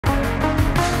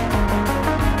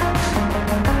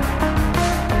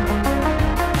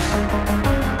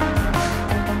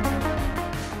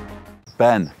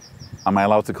Ben, am I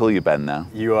allowed to call you Ben now?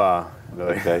 You are,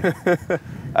 Louis. Okay.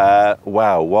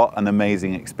 Wow, what an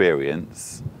amazing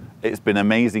experience. It's been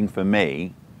amazing for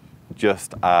me,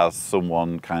 just as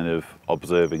someone kind of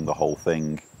observing the whole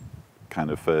thing kind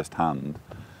of firsthand.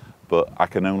 But I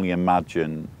can only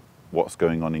imagine what's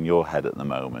going on in your head at the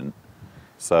moment.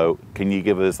 So can you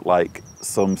give us like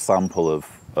some sample of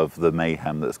the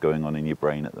mayhem that's going on in your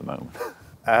brain at the moment?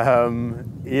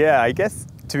 Yeah, I guess,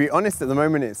 to be honest, at the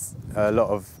moment it's a lot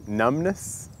of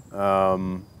numbness.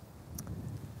 I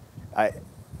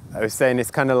was saying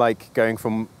it's kind of like going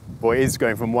from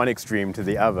one extreme to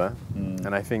the other.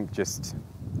 And I think just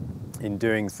in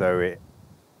doing so,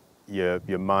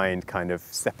 your mind kind of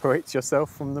separates yourself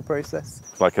from the process.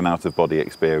 It's like an out-of-body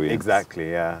experience.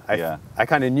 Exactly, yeah. I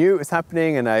kind of knew it was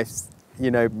happening, and I've,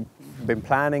 been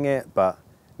planning it, but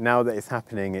now that it's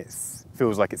happening, it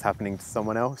feels like it's happening to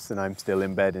someone else, and I'm still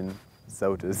in bed in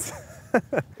Selters.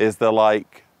 Is there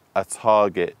like a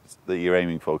target that you're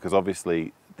aiming for? Because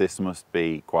obviously this must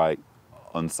be quite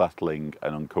unsettling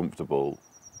and uncomfortable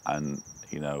and,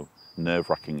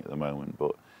 nerve-wracking at the moment,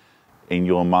 but in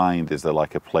your mind, is there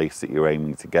like a place that you're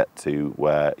aiming to get to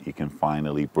where you can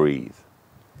finally breathe?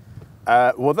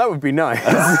 Well, that would be nice.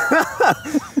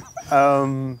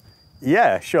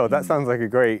 Yeah, sure. That sounds like a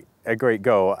great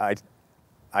goal.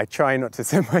 I try not to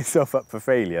set myself up for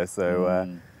failure,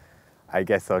 so I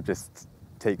guess I'll just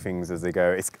take things as they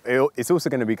go. It's also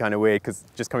going to be kind of weird because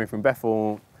just coming from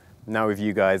Bethel, now with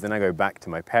you guys, then I go back to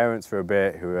my parents for a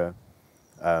bit, who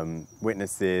are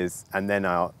witnesses, and then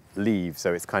I'll leave.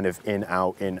 So it's kind of in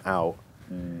out.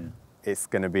 It's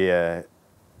going to be an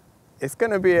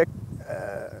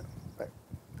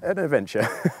adventure.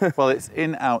 Well, it's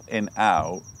in out,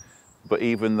 but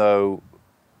even though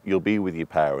you'll be with your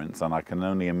parents, and I can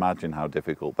only imagine how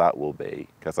difficult that will be,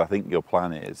 because I think your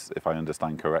plan is, if I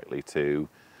understand correctly, to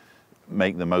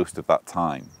make the most of that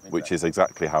time, which is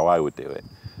exactly how I would do it.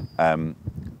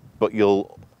 But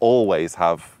you'll always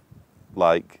have,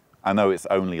 like, I know it's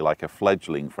only like a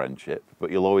fledgling friendship, but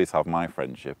you'll always have my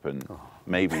friendship and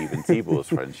maybe even Tibor's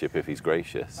friendship if he's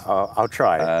gracious. I'll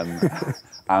try.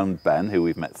 And Ben, who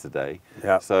we've met today.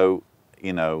 Yeah. So,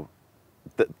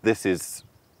 this is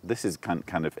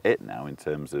kind of it now in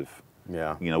terms of,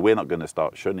 we're not going to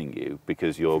start shunning you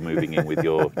because you're moving in with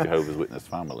your Jehovah's Witness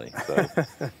family. So,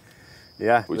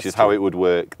 yeah. Which is how it would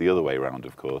work the other way around,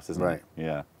 of course, isn't right. it?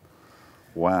 Yeah.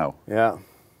 Wow. Yeah.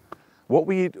 What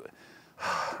were you...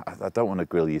 I don't want to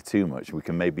grill you too much. We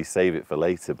can maybe save it for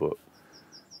later, but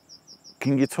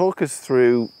can you talk us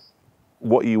through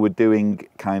what you were doing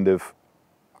kind of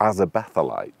as a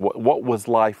Bethelite? What was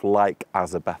life like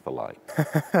as a Bethelite?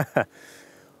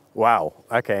 Wow.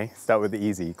 Okay. Start with the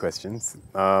easy questions.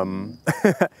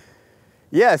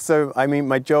 Yeah. So, I mean,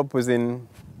 my job was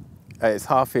it's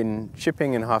half in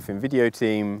shipping and half in video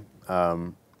team.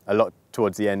 A lot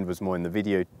towards the end was more in the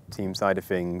video team side of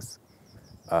things.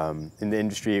 In the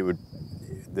industry,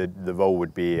 the role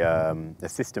would be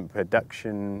assistant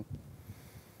production.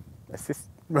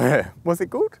 What's it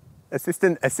called?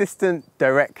 Assistant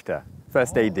director,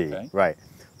 first AD, okay. Right?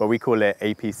 But we call it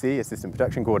APC, assistant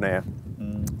production coordinator.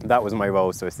 That was my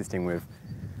role, so assisting with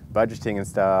budgeting and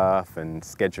stuff and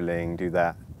scheduling, do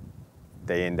that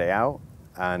day in, day out,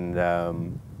 and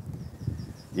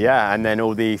and then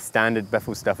all the standard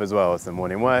Bethel stuff as well, so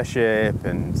morning worship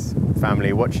and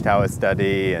family watchtower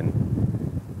study, and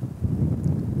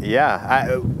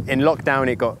in lockdown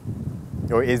it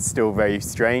is still very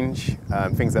strange.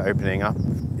 Things are opening up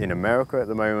in America at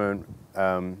the moment,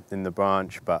 in the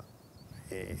branch, but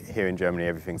here in Germany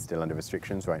everything's still under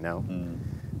restrictions right now.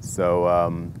 So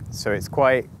it's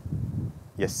quite,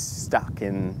 you're stuck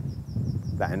in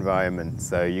that environment.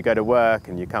 So you go to work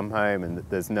and you come home and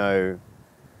there's no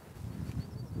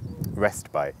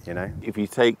respite, If you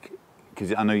take,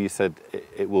 because I know you said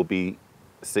it will be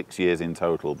 6 years in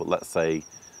total, but let's say,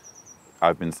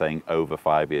 I've been saying over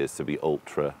 5 years to be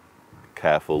ultra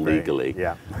careful legally.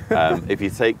 Yeah. If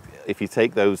you take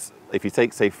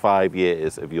say 5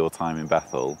 years of your time in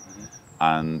Bethel,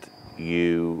 and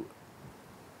you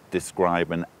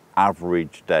describe an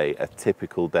average day, a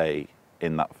typical day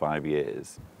in that 5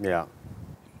 years. Yeah.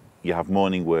 You have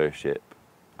morning worship,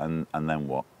 and then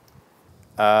what?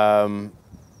 So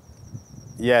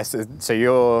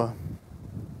you're,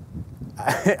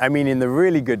 I mean, in the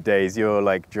really good days, you're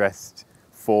like dressed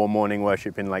for morning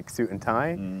worship in like suit and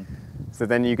tie. So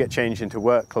then you get changed into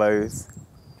work clothes,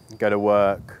 go to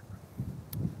work,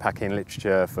 pack in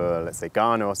literature for, let's say,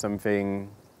 Ghana or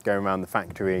something, going around the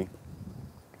factory.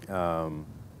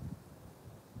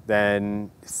 Then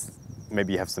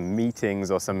maybe you have some meetings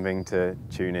or something to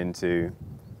tune into.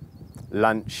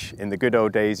 lunch. In the good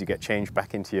old days, you get changed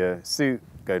back into your suit,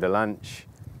 go to lunch.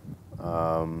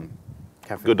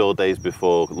 Good old days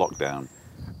before lockdown.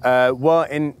 Well,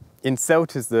 in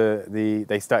Selters,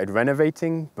 they started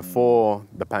renovating before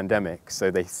the pandemic, so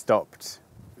they stopped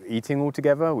eating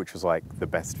altogether, which was like the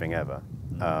best thing ever.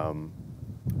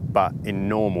 But in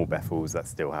normal Bethels,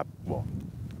 that's still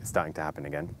it's starting to happen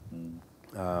again.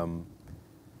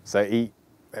 So eat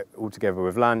all together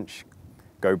with lunch,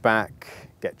 go back,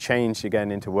 get changed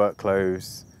again into work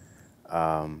clothes,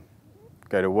 go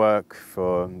to work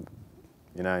for,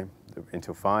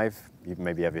 until 5. You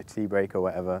maybe have your tea break or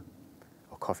whatever,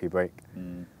 or coffee break.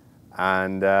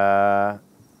 And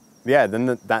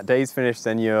then that day's finished,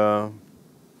 then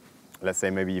let's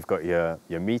say maybe you've got your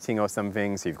meeting or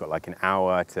something, so you've got like an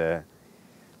hour to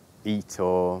eat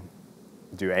or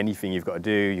do anything you've got to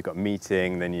do. You've got a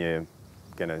meeting, then you're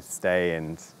gonna stay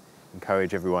and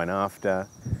encourage everyone after.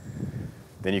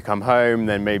 Then you come home,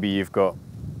 then maybe you've got,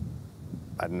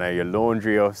 I don't know, your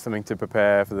laundry or something to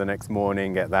prepare for the next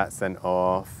morning, get that sent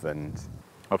off. And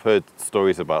I've heard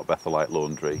stories about bethelite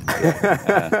laundry.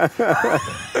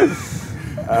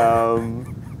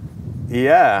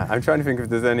 Yeah, I'm trying to think if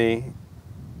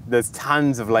there's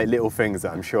tons of like little things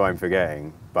that I'm sure I'm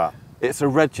forgetting, but. It's a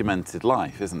regimented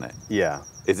life, isn't it? Yeah.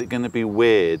 Is it going to be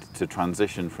weird to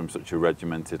transition from such a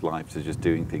regimented life to just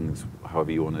doing things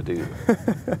however you want to do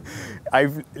them?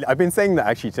 I've been saying that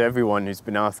actually to everyone who's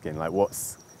been asking, like,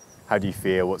 how do you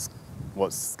feel?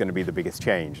 What's going to be the biggest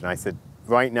change? And I said,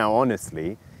 right now,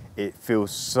 honestly, it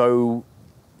feels so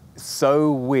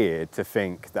weird to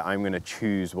think that I'm going to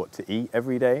choose what to eat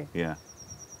every day. Yeah.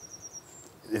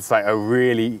 It's like a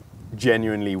really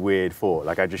genuinely weird thought.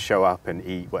 Like I just show up and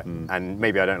eat, and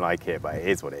maybe I don't like it, but it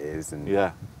is what it is. And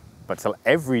yeah. But till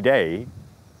every day,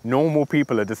 normal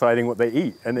people are deciding what they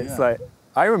eat, and it's like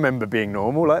I remember being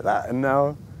normal like that, and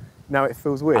now it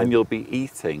feels weird. And you'll be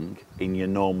eating in your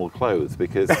normal clothes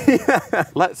because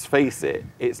let's face it,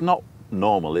 it's not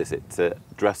normal, is it, to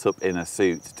dress up in a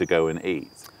suit to go and eat?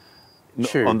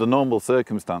 True. Under normal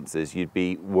circumstances, you'd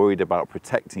be worried about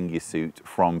protecting your suit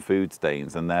from food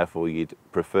stains, and therefore you'd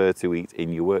prefer to eat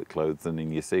in your work clothes than in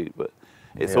your suit. But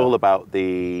it's all about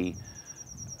the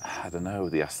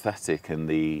aesthetic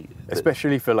and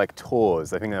especially for like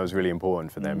tours. I think that was really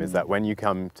important for them, is that when you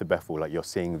come to Bethel, like you're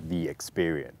seeing the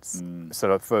experience. So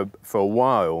like for a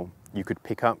while, you could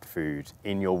pick up food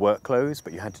in your work clothes,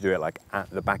 but you had to do it like at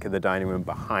the back of the dining room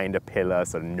behind a pillar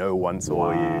so no one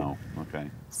saw you. Okay.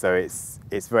 So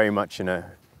it's very much an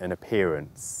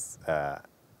appearance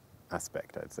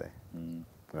aspect, I'd say.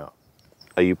 Yeah.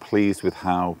 Are you pleased with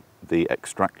how the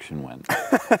extraction went?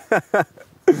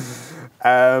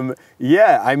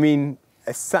 Yeah, I mean,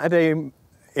 Saturday,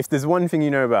 if there's one thing you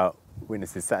know about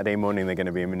witnesses, Saturday morning they're going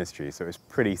to be in ministry, so it was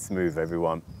pretty smooth.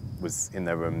 Everyone was in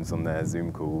their rooms on their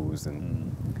Zoom calls,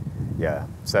 and yeah,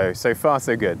 so far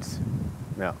so good.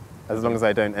 Yeah, as long as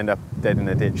I don't end up dead in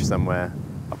a ditch somewhere.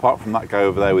 Apart from that guy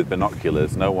over there with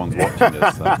binoculars, no one's watching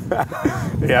us. So.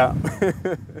 Yeah.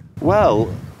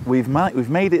 Well, we've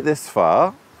made it this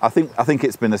far. I think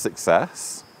it's been a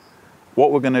success.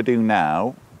 What we're going to do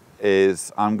now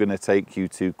is I'm going to take you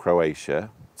to Croatia,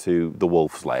 to the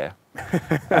Wolf Slayer,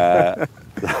 the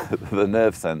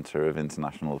nerve centre of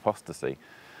international apostasy,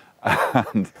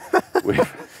 and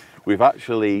we've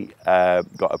actually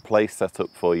got a place set up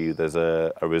for you. There's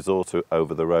a resort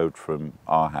over the road from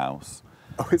our house.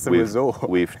 Oh, it's a resort.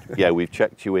 We've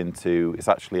checked you into. It's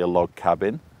actually a log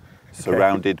cabin,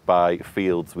 surrounded by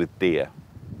fields with deer.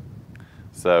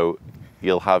 So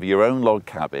you'll have your own log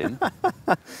cabin.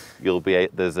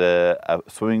 There's a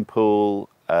swimming pool,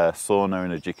 a sauna,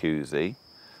 and a jacuzzi.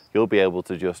 You'll be able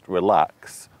to just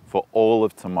relax for all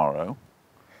of tomorrow.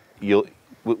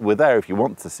 We're there if you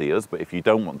want to see us, but if you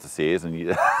don't want to see us, and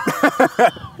you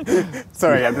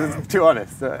sorry, I'm too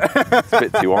honest. It's a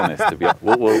bit too honest to be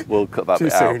honest. We'll cut that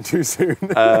bit out. Too soon.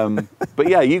 But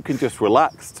yeah, you can just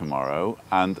relax tomorrow.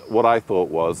 And what I thought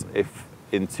was, if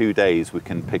in 2 days we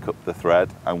can pick up the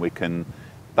thread, and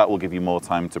that will give you more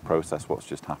time to process what's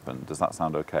just happened. Does that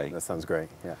sound okay? That sounds great.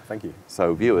 Yeah, thank you.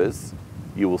 So viewers,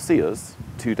 you will see us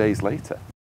 2 days later.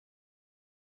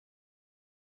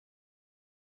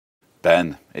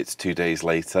 Ben, it's 2 days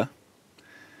later.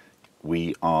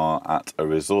 We are at a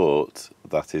resort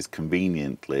that is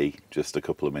conveniently just a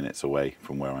couple of minutes away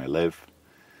from where I live.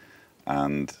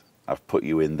 And I've put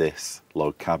you in this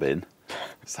log cabin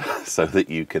so that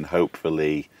you can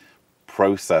hopefully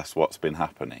process what's been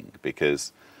happening,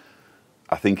 because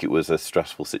I think it was a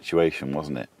stressful situation,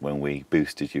 wasn't it, when we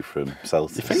boosted you from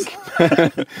Selters? You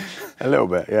think? A little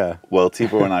bit, yeah. Well,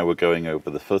 Tibor and I were going over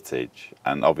the footage,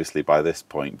 and obviously by this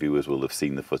point viewers will have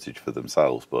seen the footage for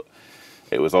themselves, but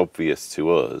it was obvious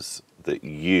to us that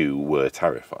you were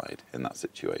terrified in that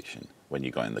situation when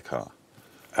you got in the car.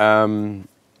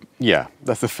 Yeah,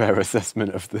 that's a fair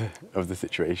assessment of the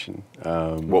situation.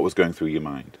 What was going through your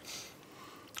mind?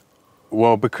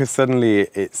 Well, because suddenly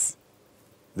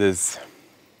there's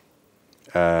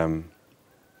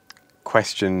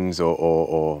questions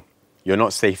or you're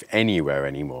not safe anywhere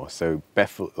anymore. So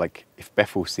Bethel, like if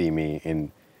Bethel see me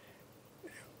in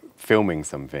filming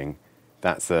something,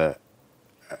 that's a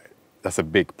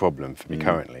big problem for me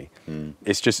currently.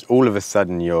 It's just all of a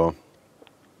sudden you're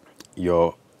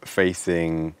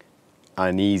facing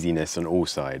uneasiness on all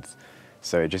sides.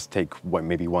 So it just take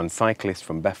maybe one cyclist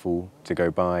from Bethel to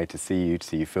go by to see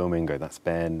you filming, go, that's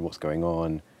Ben, what's going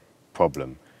on?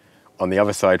 Problem. On the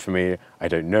other side for me, I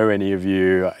don't know any of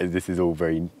you, this is all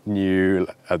very new,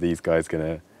 are these guys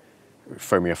gonna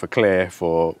throw me off a cliff?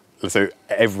 So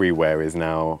everywhere is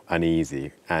now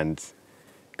uneasy, and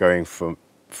going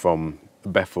from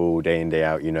Bethel day in, day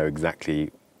out, you know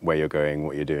exactly where you're going,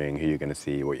 what you're doing, who you're gonna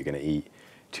see, what you're gonna eat,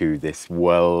 to this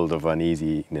world of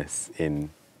uneasiness in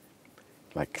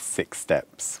like 6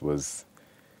 steps was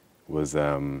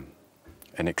an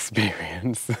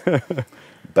experience.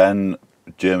 Ben,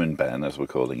 German Ben, as we're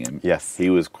calling him. Yes. He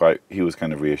was kind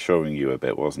of reassuring you a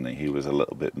bit, wasn't he? He was a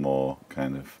little bit more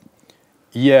kind of.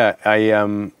 Yeah,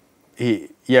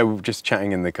 we were just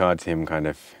chatting in the car to him, kind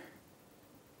of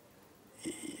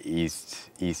eased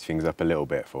things up a little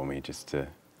bit for me, just to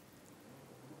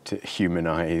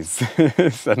humanize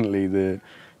suddenly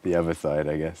the other side,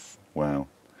 I guess. Wow.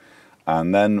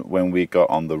 And then when we got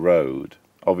on the road,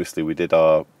 obviously we did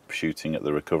our shooting at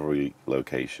the recovery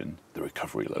location,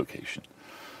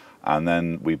 and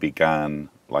then we began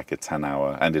like a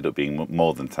 10-hour, ended up being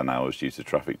more than 10 hours due to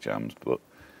traffic jams, but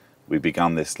we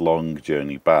began this long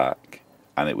journey back,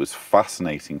 and it was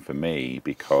fascinating for me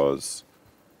because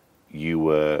you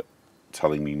were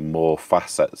telling me more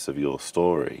facets of your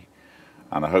story.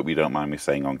 And I hope you don't mind me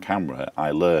saying on camera,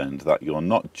 I learned that you're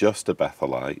not just a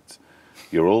bethelite,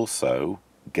 you're also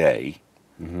gay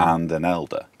and an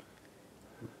elder.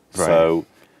 Right. So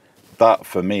that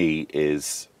for me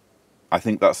is, I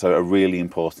think that's a really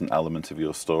important element of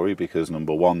your story, because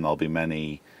number one, there'll be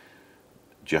many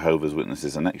Jehovah's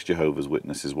Witnesses and ex-Jehovah's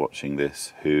Witnesses watching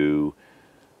this who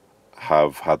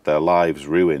have had their lives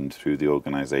ruined through the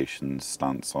organisation's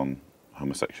stance on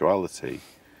homosexuality.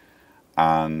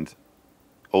 And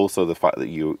also the fact that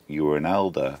you were an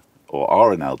elder, or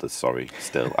are an elder, sorry,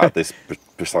 still, at this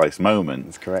precise moment.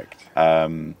 That's correct.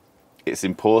 It's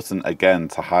important, again,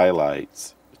 to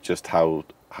highlight just how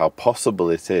possible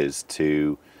it is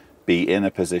to be in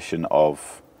a position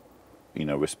of, you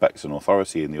know, respect and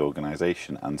authority in the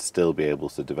organisation and still be able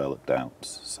to develop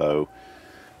doubts. So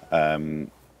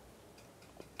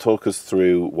talk us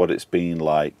through what it's been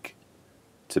like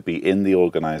to be in the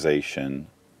organisation,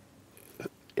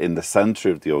 in the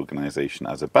centre of the organisation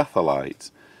as a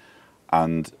Bethelite,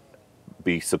 and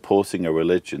be supporting a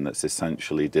religion that's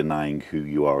essentially denying who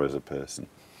you are as a person.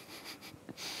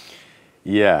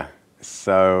 Yeah,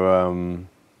 so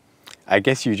I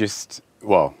guess you just,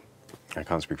 well, I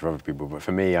can't speak for other people, but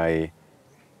for me, I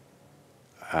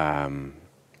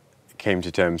came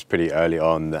to terms pretty early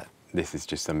on that this is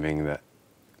just something that,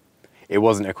 it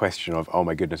wasn't a question of, oh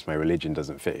my goodness, my religion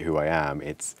doesn't fit who I am.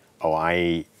 It's, oh,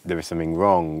 there is something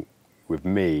wrong with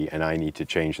me and I need to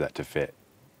change that to fit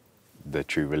the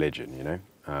true religion, you know?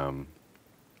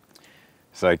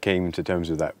 So I came to terms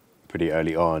with that pretty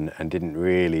early on and didn't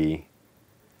really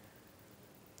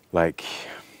like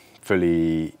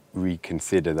fully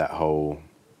reconsider that whole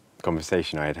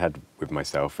conversation I had had with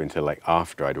myself until like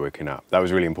after I'd woken up. That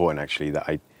was really important, actually, that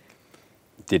I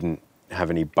didn't have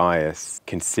any bias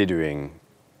considering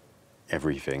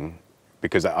everything,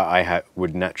 because I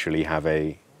would naturally have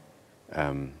a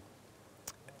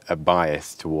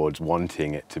bias towards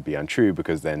wanting it to be untrue,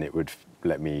 because then it would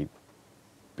let me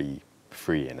be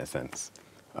free in a sense.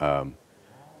 But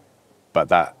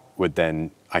that would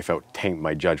then, I felt, taint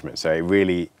my judgment. So it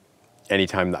really,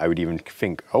 anytime that I would even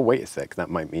think, oh, wait a sec, that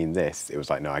might mean this, it was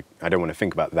like, no, I don't want to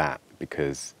think about that,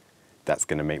 because that's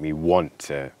going to make me want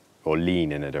to, or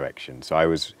lean in a direction. So I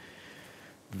was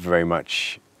very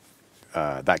much,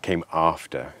 that came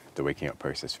after the waking up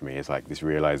process for me. It's like this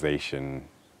realization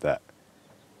that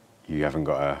you haven't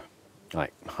got to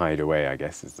like hide away, I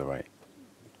guess is the right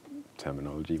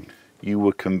terminology. You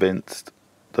were convinced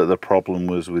that the problem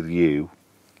was with you,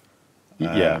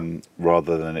 yeah,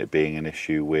 rather than it being an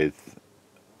issue with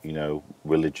you know,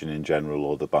 religion in general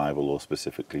or the Bible or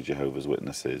specifically Jehovah's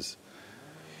Witnesses.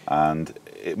 And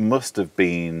it must have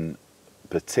been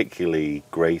particularly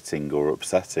grating or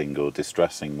upsetting or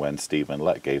distressing when Stephen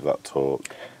Lett gave that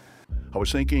talk. I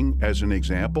was thinking, as an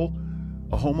example,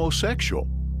 a homosexual.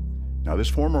 Now, this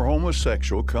former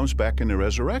homosexual comes back in the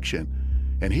resurrection,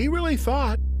 and he really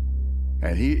thought,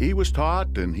 and he was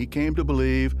taught, and he came to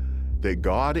believe that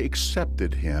God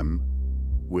accepted him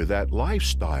with that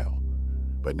lifestyle.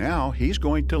 But now he's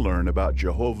going to learn about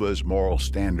Jehovah's moral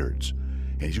standards,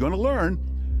 and he's going to learn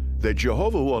that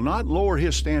Jehovah will not lower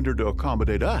his standard to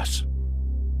accommodate us.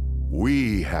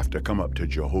 We have to come up to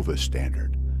Jehovah's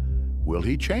standard. Will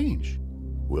he change?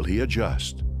 Will he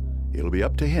adjust? It'll be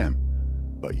up to him.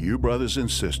 But you, brothers and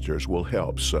sisters, will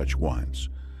help such ones.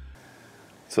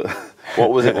 So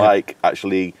what was it like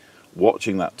actually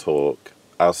watching that talk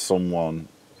as someone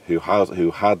who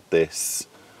had this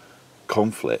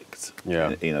conflict, you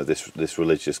know, this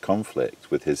religious conflict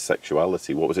with his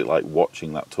sexuality? What was it like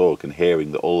watching that talk and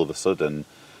hearing that all of a sudden,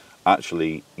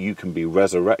 actually, you can be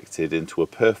resurrected into a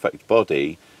perfect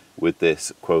body with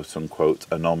this quote-unquote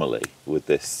anomaly, with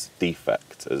this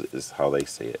defect, is how they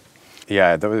see it?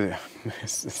 Yeah, there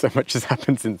was, so much has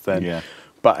happened since then. Yeah.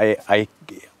 But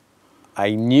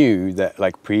I knew that,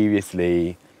 like,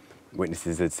 previously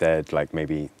witnesses had said, like,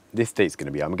 maybe this date's going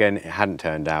to be Armageddon. It hadn't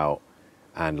turned out,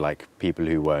 and, like, people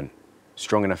who weren't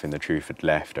strong enough in the truth had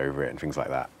left over it and things like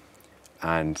that.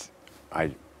 And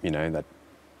I, you know, that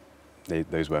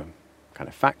those were kind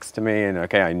of facts to me, and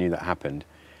okay, I knew that happened.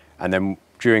 And then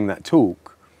during that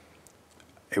talk,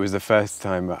 it was the first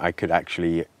time I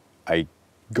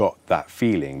got that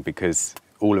feeling, because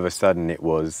all of a sudden it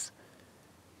was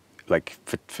like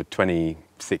for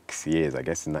 26 years, I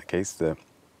guess in that case,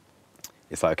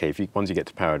 it's like, okay, once you get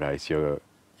to paradise, you're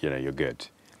good.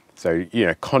 So, you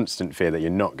know, constant fear that you're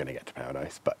not going to get to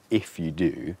paradise, but if you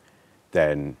do,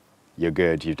 then you're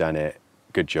good, you've done it,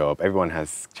 good job. Everyone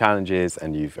has challenges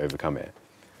and you've overcome it.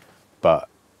 But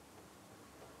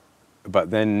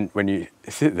then when you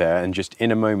sit there and just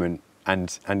in a moment,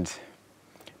 and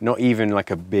not even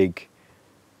like a big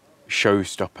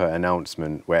showstopper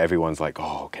announcement where everyone's like,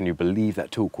 oh, can you believe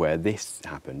that talk where this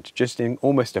happened? Just in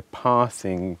almost a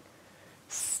passing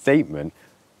statement,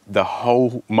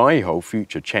 my whole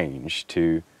future changed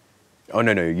to, oh,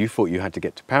 no, you thought you had to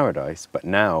get to paradise, but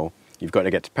now you've got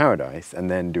to get to paradise and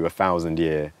then do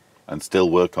 1,000-year... And still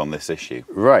work on this issue.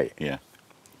 Right. Yeah.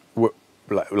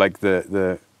 Like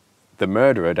the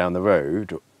murderer down the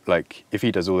road, like, if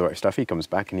he does all the right stuff, he comes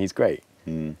back and he's great.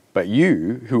 Mm. But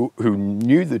you, who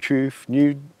knew the truth,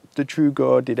 knew the true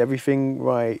God, did everything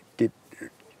right,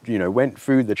 went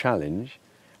through the challenge,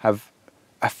 have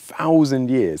 1,000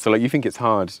 years. So, like, you think it's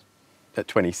hard at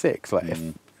 26. Like,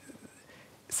 if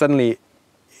suddenly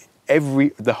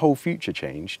the whole future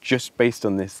changed just based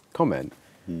on this comment.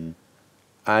 Mm.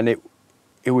 And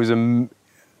it was an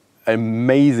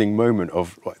amazing moment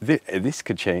of, like, this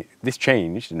could change. This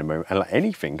changed in a moment, and, like,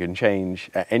 anything can change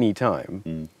at any time.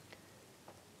 Mm.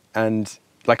 And,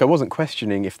 like, I wasn't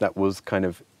questioning if that was kind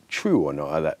of true or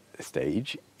not at that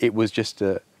stage. It was just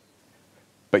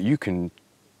but you can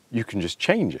just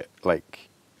change it. Like,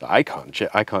 I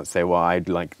can't say, well, I'd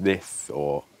like this,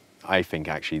 or I think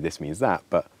actually this means that,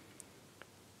 but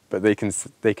they can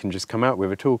just come out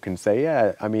with a talk and say,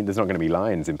 yeah, I mean, there's not going to be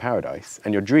lions in paradise,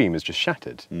 and your dream is just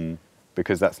shattered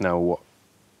because that's now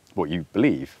what you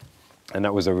believe. And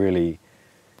that was a really,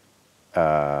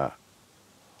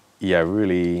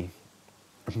 really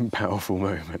powerful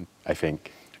moment, I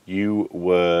think. You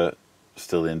were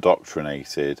still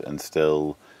indoctrinated and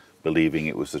still believing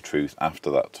it was the truth after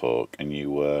that talk, and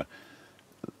you were,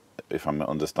 if I'm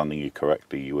understanding you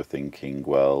correctly, you were thinking,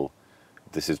 well,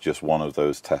 this is just one of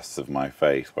those tests of my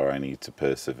faith where I need to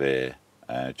persevere,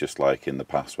 just like in the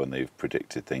past when they've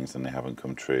predicted things and they haven't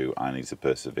come true, I need to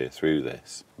persevere through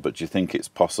this. But do you think it's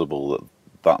possible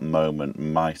that moment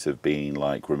might have been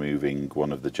like removing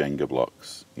one of the Jenga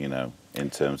blocks, you know, in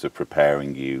terms of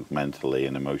preparing you mentally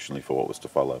and emotionally for what was to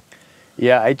follow?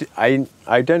 Yeah,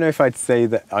 I don't know if I'd say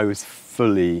that I was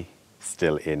fully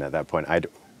still in at that point.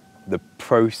 The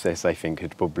process, I think,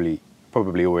 had probably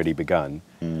already begun.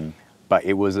 Mm. But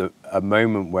it was a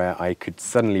moment where I could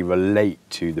suddenly relate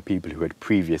to the people who had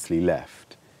previously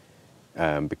left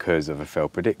because of a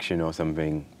failed prediction or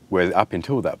something. Whereas up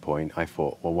until that point, I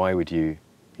thought, well, why would you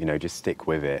just stick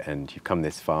with it? And you've come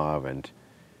this far, and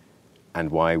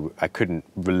why I couldn't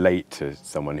relate to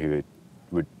someone who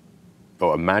would,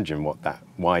 or imagine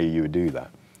why you would do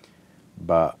that.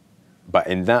 But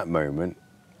in that moment,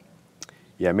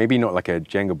 yeah, maybe not like a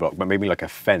Jenga block, but maybe like a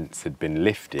fence had been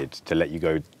lifted to let you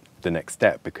go the next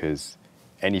step, because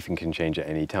anything can change at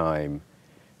any time.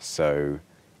 So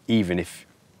even if,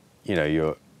 you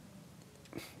know,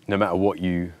 no matter what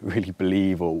you really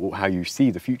believe or how you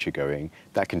see the future going,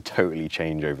 that can totally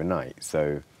change overnight.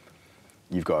 So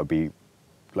you've got to be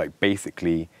like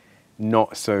basically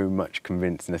not so much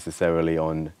convinced necessarily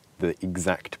on the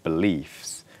exact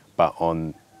beliefs, but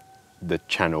on the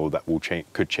channel that will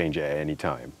could change it at any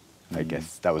time. I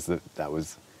guess that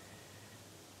was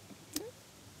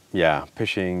yeah,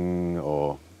 pushing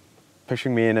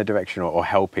me in a direction, or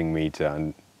helping me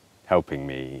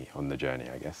on the journey,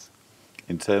 I guess.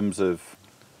 In terms of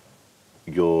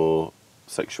your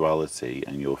sexuality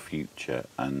and your future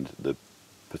and the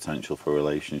potential for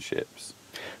relationships,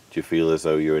 do you feel as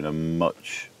though you're in a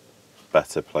much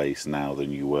better place now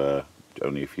than you were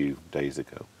only a few days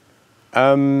ago?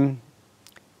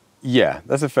 Yeah,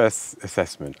 that's a first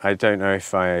assessment. I don't know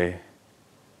if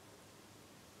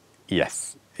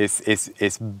yes,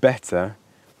 it's better,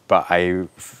 but I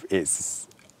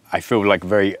feel like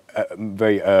very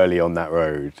early on that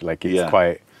road. Like it's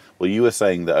quite. Well, you were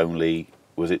saying that only,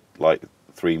 was it like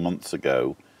 3 months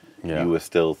ago, you were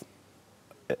still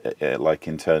like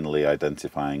internally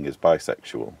identifying as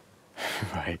bisexual,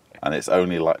 right? And it's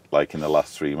only like in the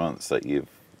last 3 months that you've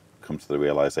come to the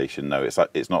realization, no,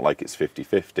 it's not like it's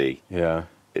 50-50. Yeah,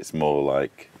 it's more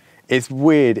like, it's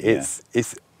weird. It's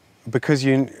because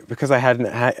I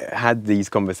hadn't had these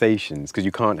conversations, because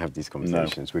you can't have these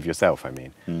conversations with yourself. I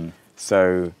mean,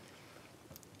 so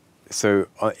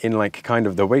in like kind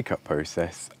of the wake up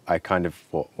process, I kind of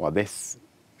thought, well, this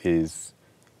is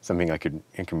something I can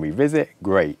revisit.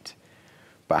 Great,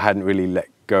 but I hadn't really let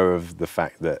go of the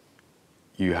fact that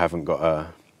you haven't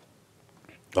got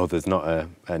there's not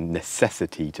a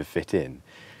necessity to fit in.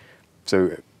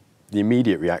 So the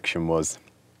immediate reaction was,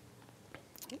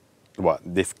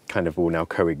 this kind of all now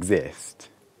coexist.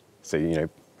 So, you know,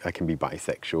 I can be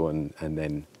bisexual and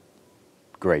then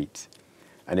great.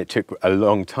 And it took a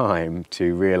long time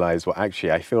to realize, well,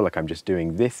 actually, I feel like I'm just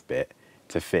doing this bit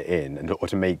to fit in or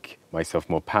to make myself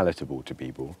more palatable to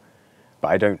people. But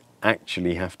I don't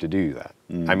actually have to do that.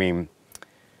 I mean,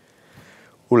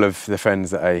 all of the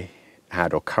friends that I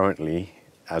had, or currently,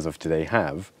 as of today,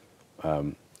 have, are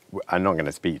not going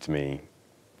to speak to me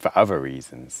for other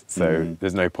reasons. So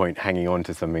there's no point hanging on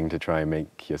to something to try and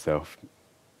make yourself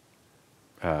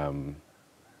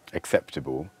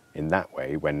acceptable in that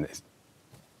way when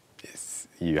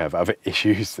you have other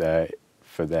issues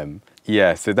for them.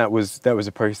 Yeah, so that was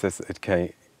a process that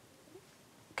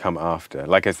come after.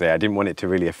 Like I say, I didn't want it to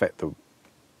really affect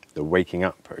the waking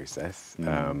up process,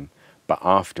 but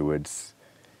afterwards,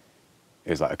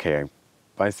 it was like, okay, I'm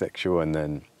bisexual, and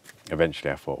then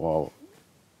eventually I thought, well,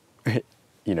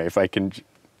 you know, if I can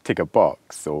tick a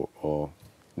box or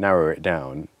narrow it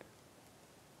down,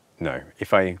 no.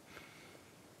 If I'm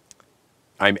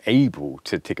able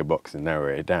to tick a box and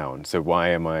narrow it down, so why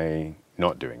am I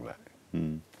not doing that?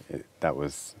 That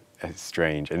was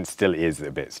strange, and still is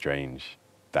a bit strange,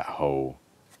 that whole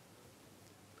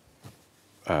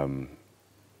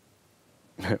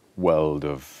world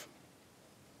of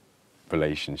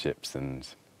relationships, and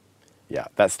yeah,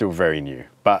 that's still very new.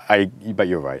 But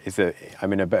you're right.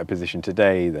 I'm in a better position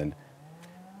today than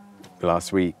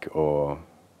last week, or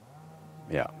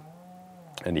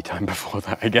any time before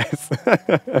that, I guess.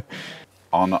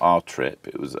 On our trip,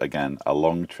 it was again a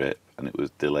long trip, and it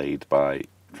was delayed by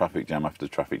traffic jam after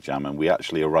traffic jam, and we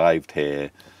actually arrived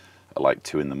here at like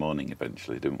 2 a.m.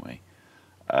 eventually, didn't we?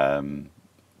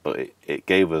 But it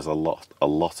gave us a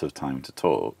lot of time to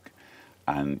talk.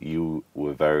 And you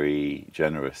were very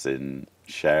generous in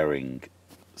sharing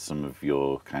some of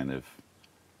your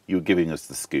you were giving us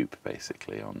the scoop,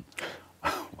 basically, on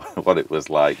what it was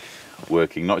like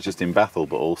working, not just in Bethel,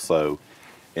 but also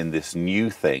in this new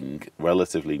thing,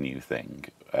 relatively new thing,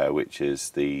 which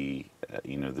is the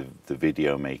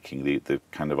video making, the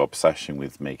kind of obsession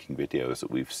with making videos that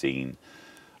we've seen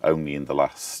only in the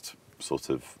last sort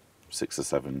of 6 or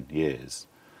 7 years.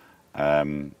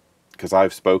 Because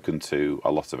I've spoken to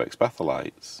a lot of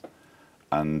ex-Bethelites,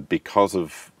 and because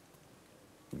of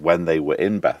when they were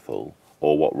in Bethel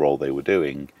or what role they were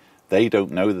doing, they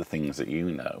don't know the things that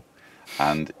you know.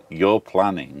 And you're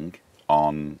planning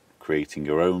on creating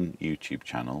your own YouTube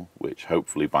channel, which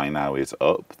hopefully by now is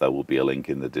up. There will be a link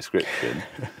in the description.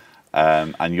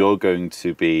 And you're going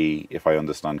to be, if I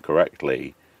understand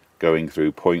correctly, going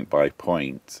through point by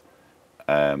point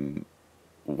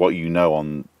what you know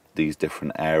on these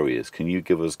different areas. Can you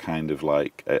give us kind of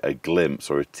like a glimpse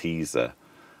or a teaser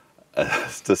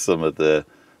as to some of the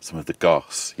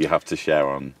goss you have to share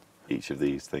on each of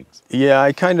these things? Yeah,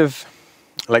 I kind of,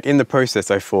 like in the process,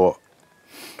 I thought,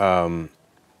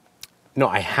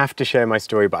 not I have to share my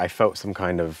story, but I felt some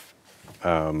kind of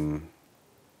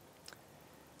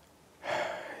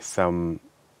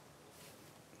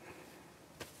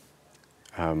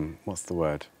what's the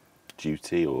word?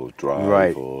 Duty or drive,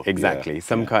 Right, or exactly.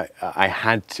 yeah, Kind. I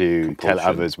had to compulsion. tell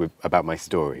others about my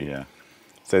story. Yeah.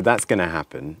 So that's going to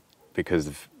happen because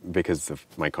of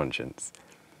my conscience.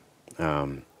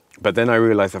 But then I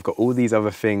realized I've got all these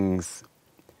other things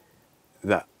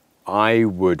that I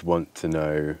would want to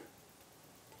know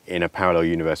in a parallel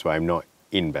universe where I'm not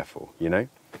in Bethel, you know?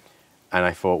 And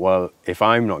I thought, well, if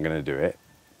I'm not going to do it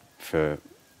for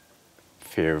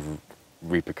fear of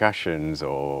repercussions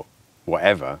or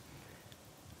whatever,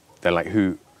 then like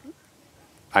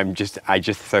I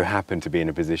just so happen to be in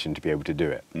a position to be able to do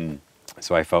it. Mm.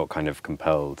 So I felt kind of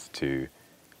compelled to,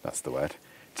 that's the word,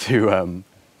 to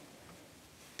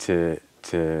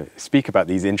speak about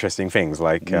these interesting things.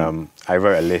 Like I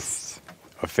wrote a list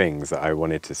of things that I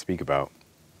wanted to speak about.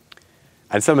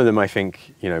 And some of them I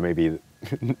think, you know, maybe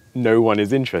no one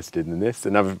is interested in this,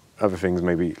 and other things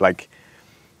maybe like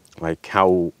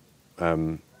how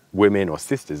women or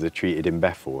sisters are treated in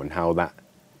Bethel, and how that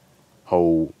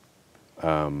whole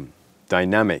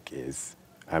dynamic is,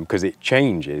 because it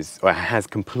changes, or it has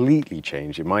completely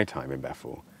changed in my time in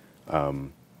Bethel.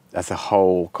 That's a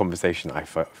whole conversation I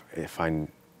find,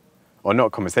 or not a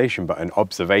conversation, but an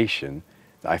observation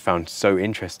that I found so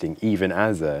interesting, even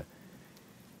as a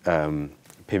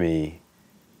Pimi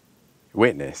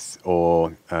witness,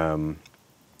 or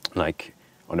like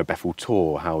on a Bethel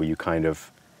tour, how you kind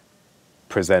of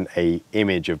present a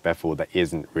image of Bethel that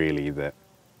isn't really the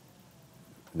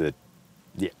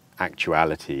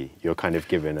actuality. You're kind of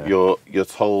given a... You're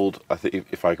told, I think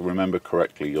if I can remember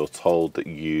correctly, you're told that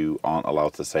you aren't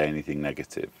allowed to say anything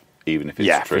negative, even if it's true.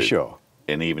 Yeah, for sure.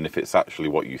 And even if it's actually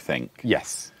what you think.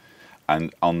 Yes.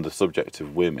 And on the subject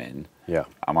of women, Yeah.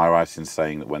 am I right in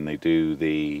saying that when they do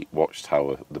the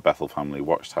Watchtower, the Bethel family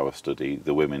Watchtower study,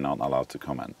 the women aren't allowed to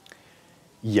comment?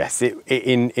 Yes,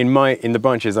 in the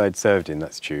branches I'd served in,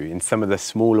 that's true. In some of the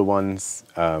smaller ones,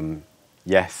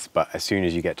 yes, but as soon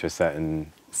as you get to a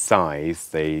certain size,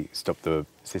 they stop the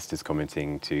sisters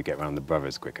commenting to get around the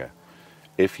brothers quicker.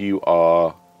 If you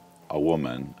are a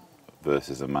woman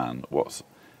versus a man,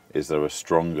 is there a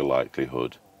stronger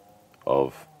likelihood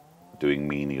of doing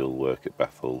menial work at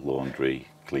Bethel, laundry,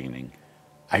 cleaning?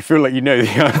 I feel like you know the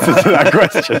answer to that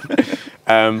question.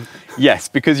 Yes,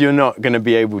 because you're not going to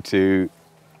be able to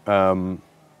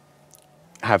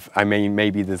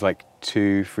maybe there's like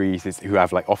 2-3 sisters who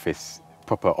have like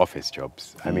proper office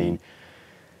jobs. I mean,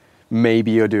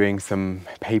 maybe you're doing some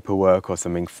paperwork or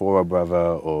something for a brother,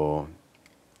 or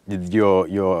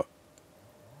your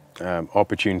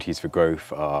opportunities for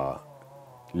growth are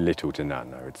little to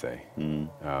none, I would say. In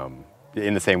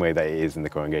the same way that it is in the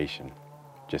congregation,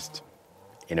 just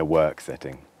in a work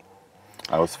setting.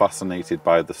 I was fascinated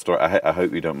by the story. I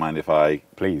hope you don't mind if I...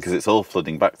 Please. Because it's all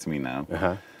flooding back to me now.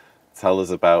 Uh-huh. Tell us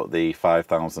about the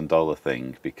 $5,000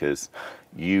 thing, because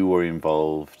you were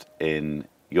involved in...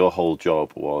 Your whole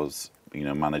job was, you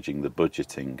know, managing the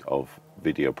budgeting of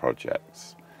video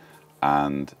projects.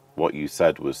 And what you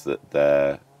said was that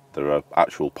there are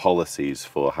actual policies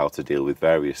for how to deal with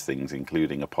various things,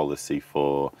 including a policy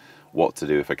for what to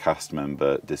do if a cast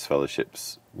member gets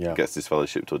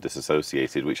disfellowshipped or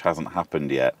disassociated, which hasn't happened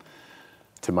yet.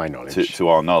 To my knowledge. To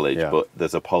our knowledge, Yeah. But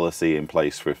there's a policy in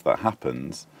place for if that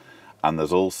happens. And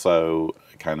there's also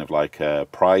kind of like a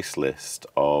price list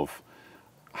of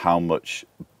how much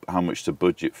to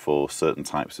budget for certain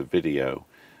types of video.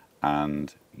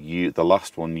 And the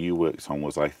last one you worked on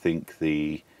was, I think,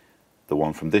 the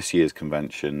one from this year's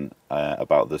convention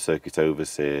about the circuit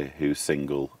overseer who's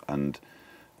single, and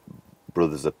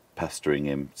brothers are pestering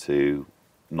him to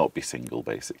not be single,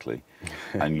 basically.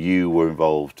 And you were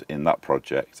involved in that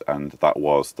project, and that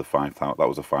was a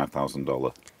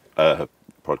 $5,000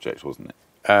 project, wasn't it?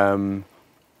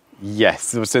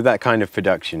 Yes. So that kind of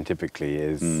production typically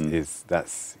is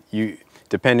that's you.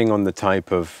 Depending on the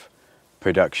type of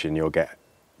production, you'll get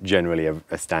generally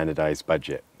a standardized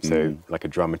budget. So like a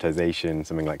dramatization,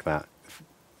 something like that.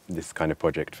 This kind of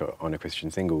project for Honor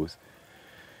Christian Singles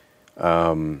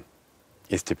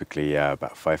is typically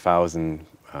about 5,000.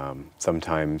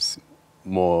 Sometimes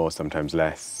more, sometimes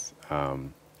less.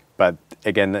 But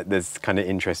again, there's kind of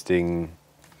interesting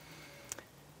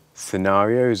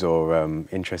scenarios or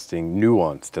interesting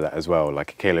nuance to that as well.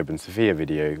 Like a Caleb and Sophia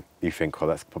video, you think, well,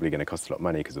 that's probably going to cost a lot of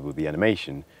money because of all the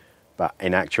animation. But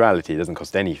in actuality, it doesn't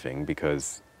cost anything,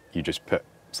 because you just put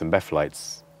some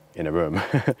bethelites in a room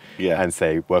Yeah. and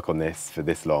say, work on this for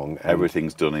this long. And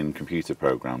Everything's done in computer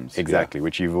programs. exactly,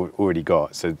 which you've already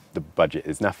got, so the budget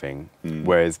is nothing.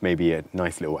 Whereas maybe a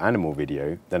nice little animal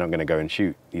video, they're not going to go and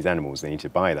shoot these animals. They need to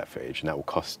buy that footage, and that will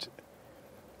cost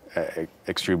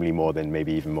extremely more than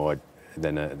maybe even more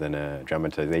than a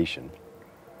dramatization.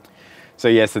 So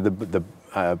yeah, so the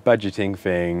budgeting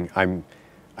thing, I'm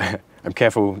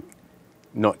careful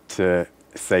not to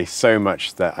say so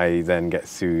much that I then get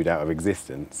sued out of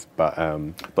existence. But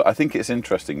I think it's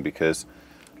interesting because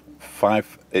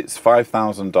it's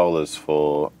 $5,000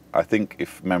 for, I think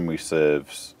if memory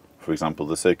serves, for example,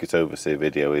 the circuit overseer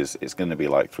video it's going to be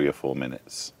like 3 or 4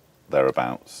 minutes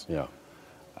thereabouts. yeah,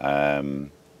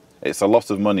 It's a lot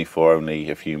of money for only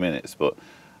a few minutes, but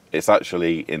it's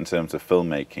actually, in terms of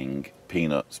filmmaking,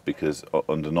 peanuts, because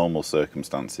under normal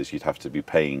circumstances you'd have to be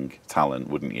paying talent,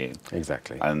 wouldn't you?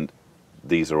 exactly. And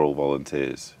these are all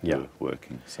volunteers who Yeah. are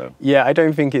working. So Yeah, I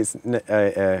don't think it's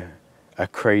a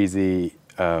crazy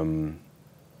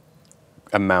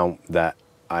amount that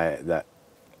I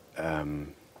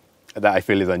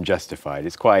feel is unjustified.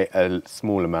 It's quite a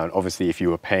small amount. Obviously, if you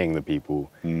were paying the people,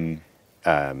 even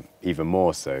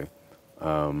more so.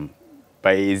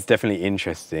 But it is definitely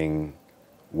interesting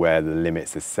where the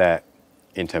limits are set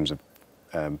in terms of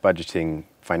budgeting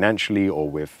financially or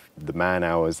with the man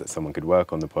hours that someone could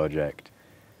work on the project.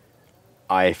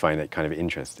 I find it kind of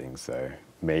interesting, so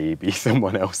maybe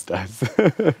someone else does.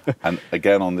 and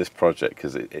again on this project,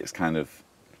 because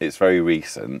it's very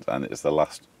recent and it's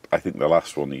I think the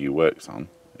last one that you worked on,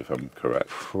 if I'm correct.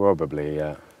 Probably,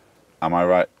 yeah. Am I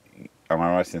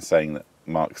right in saying that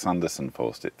Mark Sanderson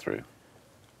forced it through?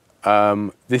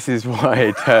 This is what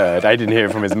I'd heard. I didn't hear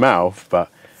it from his mouth,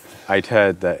 but I'd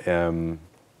heard that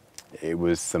it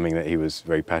was something that he was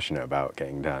very passionate about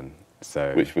getting done.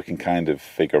 So, Which we can kind of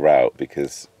figure out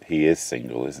because he is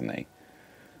single, isn't he?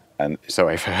 And so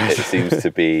I've heard. it seems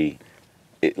to be,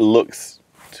 it looks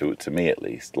to me at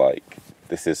least like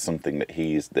this is something that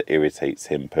irritates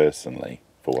him personally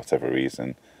for whatever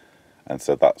reason. And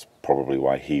so that's probably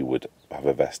why he would have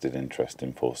a vested interest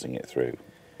in forcing it through.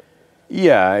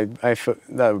 Yeah, I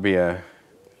that would be a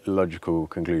logical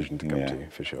conclusion to come to,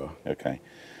 for sure. Okay.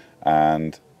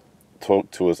 And talk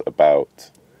to us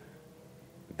about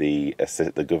the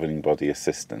governing body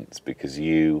assistants, because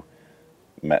you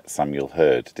met Samuel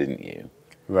Hurd, didn't you?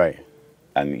 Right.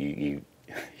 And you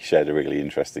shared a really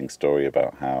interesting story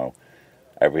about how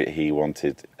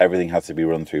everything had to be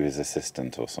run through his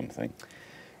assistant or something.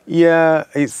 Yeah,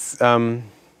 it's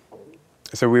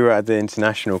so we were at the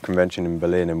international convention in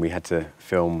Berlin and we had to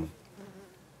film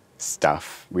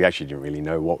stuff. We actually didn't really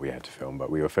know what we had to film, but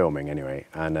we were filming anyway.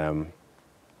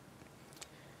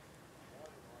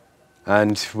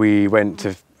 And we went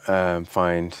to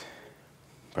find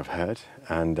Brother Hurd,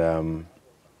 and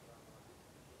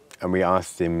we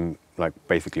asked him like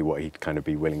basically what he'd kind of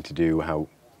be willing to do, how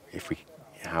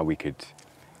we could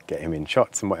get him in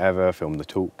shots and whatever, film the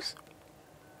talks.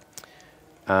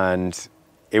 And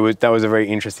that was a very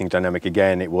interesting dynamic.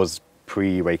 Again, it was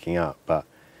pre-waking up, but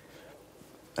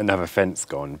another fence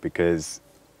gone, because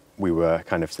we were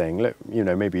kind of saying, look,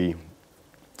 maybe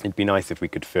it'd be nice if we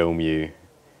could film you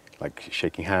like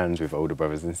shaking hands with older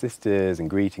brothers and sisters and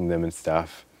greeting them and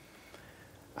stuff.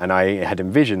 And I had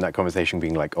envisioned that conversation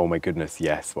being like, oh my goodness,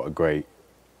 yes,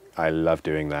 I love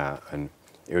doing that. And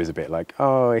it was a bit like,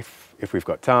 oh, if we've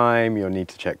got time, you'll need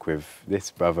to check with this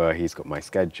brother, he's got my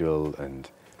schedule, and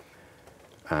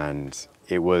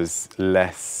it was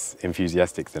less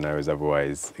enthusiastic than I was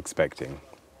otherwise expecting.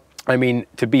 I mean,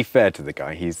 to be fair to the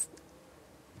guy, he's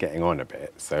getting on a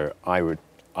bit, so I would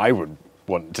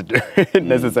want to do it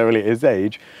necessarily at his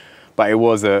age, but it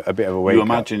was a bit of a wake-up. You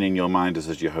imagine in your mind as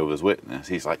a Jehovah's Witness,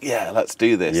 he's like, yeah, let's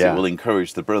do this. Yeah. It will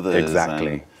encourage the brothers.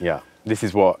 Exactly, yeah. This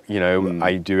is what,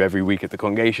 I do every week at the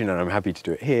congregation, and I'm happy to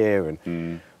do it here.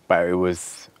 But it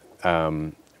was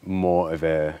more of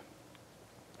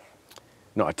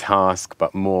not a task,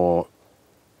 but more...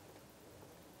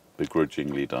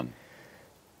 begrudgingly done.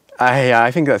 I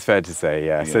think that's fair to say,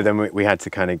 yeah. So Yeah. then we had to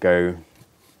kind of go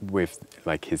with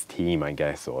like his team, I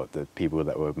guess, or the people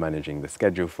that were managing the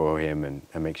schedule for him, and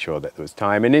make sure that there was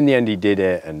time. And in the end, he did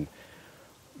it,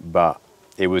 but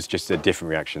it was just a different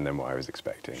reaction than what I was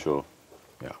expecting. Sure.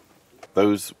 Yeah.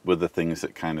 Those were the things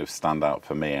that kind of stand out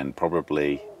for me, and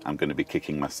probably I'm going to be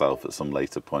kicking myself at some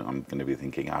later point. I'm going to be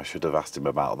thinking I should have asked him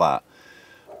about that,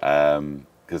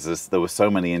 because there were so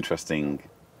many interesting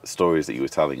stories that you were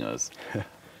telling us.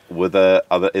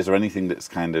 Is there anything that's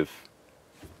kind of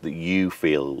that you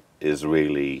feel is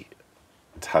really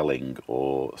telling,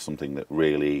 or something that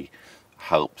really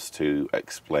helps to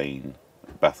explain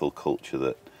Bethel culture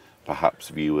that perhaps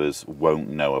viewers won't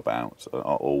know about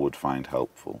or would find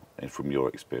helpful from your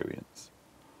experience?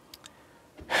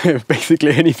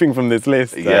 Basically anything from this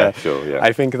list. Yeah, sure, yeah.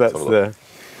 I think that's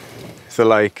so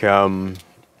like, something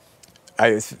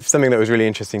that was really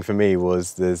interesting for me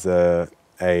was there's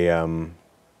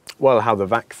well, how the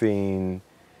vaccine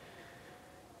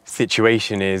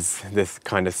situation is this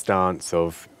kind of stance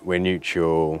of we're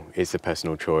neutral, it's a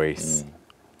personal choice.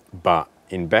 But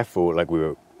in Bethel, like we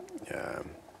were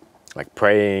like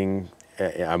praying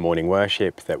our morning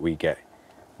worship that we get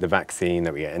the vaccine,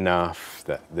 that we get enough,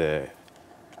 that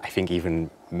I think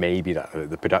even maybe that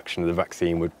the production of the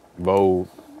vaccine would roll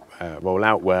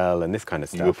out well and this kind of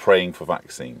stuff. You were praying for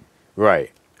vaccine.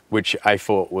 Right, which I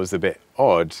thought was a bit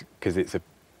odd because it's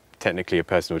technically a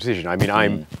personal decision. I mean,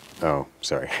 oh,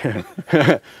 sorry.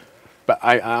 But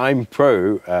I'm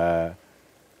pro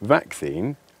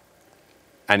vaccine,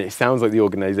 and it sounds like the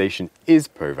organization is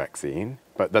pro vaccine,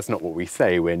 but that's not what we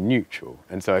say. We're neutral.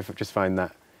 And so I just find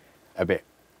that a bit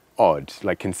odd,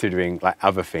 like considering like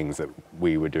other things that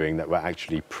we were doing that were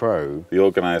actually pro. The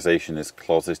organisation is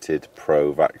closeted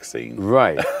pro-vaccine.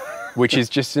 Right, which is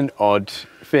just an odd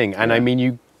thing. And I mean,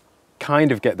 you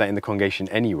kind of get that in the congregation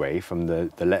anyway from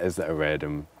the letters that are read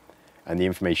and the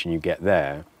information you get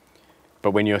there.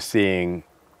 But when you're seeing,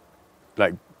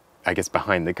 like, I guess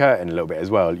behind the curtain a little bit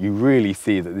as well, you really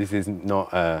see that this is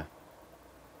not a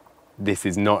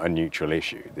neutral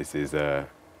issue. This is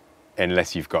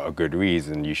unless you've got a good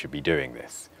reason, you should be doing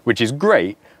this, which is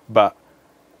great, but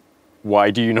why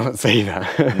do you not say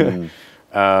that?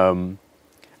 And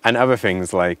other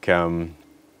things like,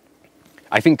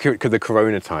 I think the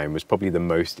Corona time was probably the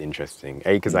most interesting,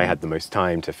 because I had the most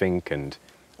time to think and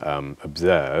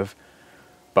observe,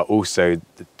 but also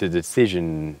the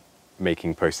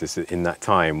decision-making process in that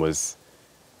time was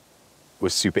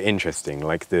super interesting.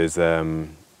 Like there's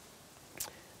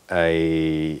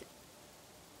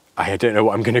I don't know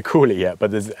what I'm going to call it yet,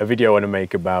 but there's a video I want to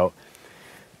make about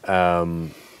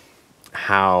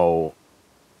how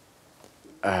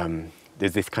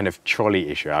there's this kind of trolley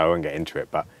issue. I won't get into it,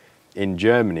 but in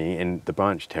Germany, in the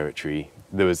branch territory,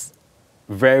 there was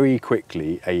very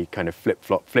quickly a kind of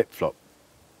flip-flop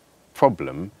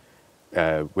problem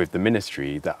with the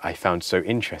ministry that I found so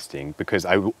interesting because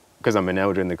I'm an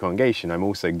elder in the congregation, I'm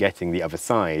also getting the other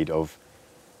side of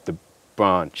the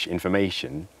branch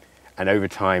information. And over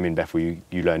time in Bethel,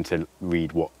 you learn to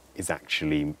read what is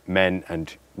actually meant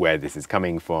and where this is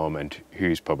coming from and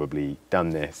who's probably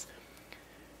done this.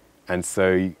 And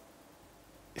so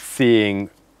seeing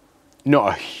not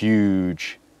a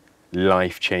huge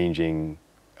life-changing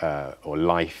or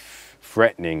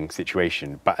life-threatening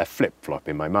situation, but a flip-flop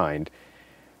in my mind,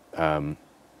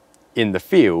 in the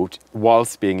field,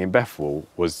 whilst being in Bethel,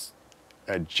 was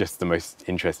just the most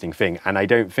interesting thing. And I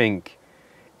don't think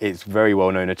it's very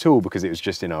well known at all because it was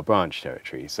just in our branch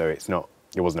territory. So it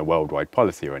wasn't a worldwide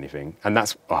policy or anything. And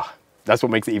that's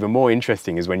what makes it even more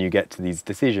interesting is when you get to these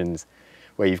decisions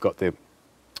where you've got the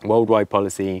worldwide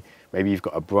policy, maybe you've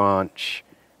got a branch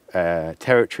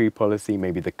territory policy,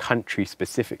 maybe the country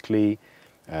specifically,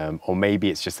 or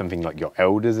maybe it's just something like your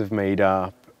elders have made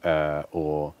up,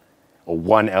 or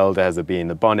one elder has a bee in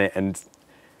the bonnet, and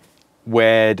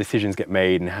where decisions get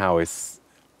made and how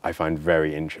I find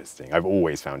very interesting. I've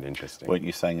always found interesting. Weren't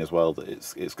you saying as well that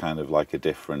it's kind of like a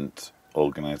different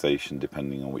organisation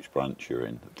depending on which branch you're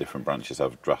in? Different branches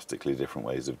have drastically different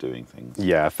ways of doing things.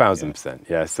 Yeah, 1,000%.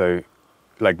 Yeah, so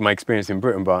like my experience in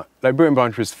Britain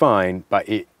Branch was fine, but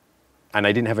and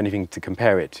I didn't have anything to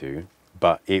compare it to,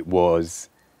 but it was,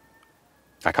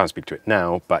 I can't speak to it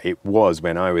now, but it was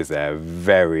when I was there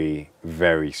very,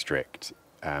 very strict,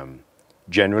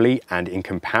 generally, and in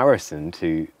comparison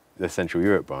to the Central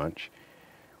Europe branch,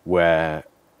 where,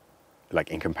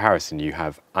 like in comparison, you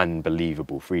have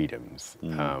unbelievable freedoms.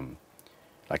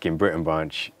 Like in Britain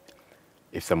branch,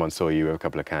 if someone saw you with a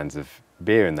couple of cans of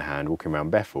beer in the hand walking around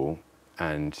Bethel,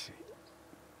 and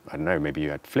I don't know, maybe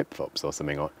you had flip-flops or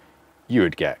something on, you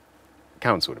would get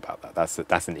counselled about that.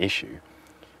 That's an issue.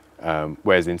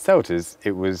 Whereas in Selters,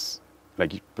 it was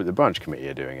like the branch committee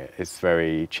are doing it. It's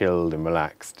very chilled and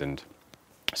relaxed, and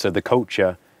so the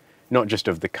culture, not just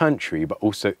of the country, but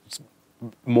also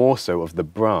more so of the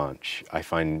branch, I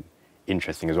find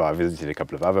interesting as well. I visited a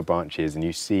couple of other branches, and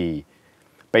you see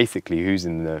basically who's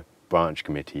in the branch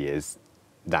committee is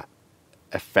that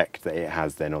effect that it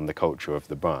has then on the culture of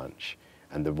the branch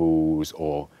and the rules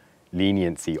or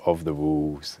leniency of the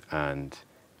rules, and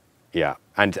yeah,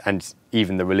 and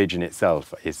even the religion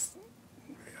itself is.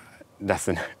 That's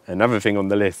another thing on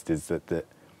the list is that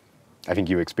I think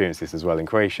you experienced this as well in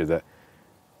Croatia, that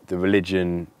the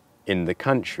religion in the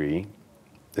country,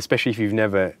 especially if you've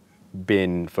never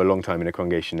been for a long time in a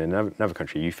congregation in another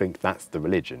country, you think that's the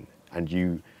religion, and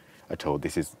you are told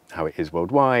this is how it is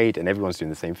worldwide, and everyone's doing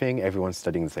the same thing, everyone's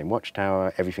studying the same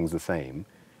watchtower, everything's the same.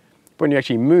 But when you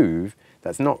actually move,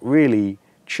 that's not really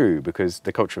true, because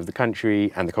the culture of the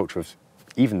country and the culture of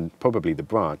even probably the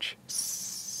branch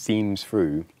seems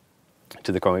through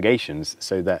to the congregations,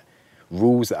 so that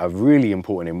rules that are really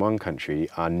important in one country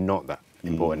are not that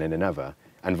important in another,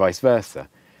 and vice versa.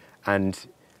 And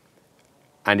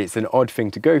it's an odd thing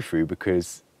to go through,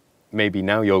 because maybe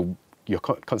now you're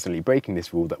constantly breaking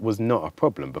this rule that was not a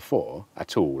problem before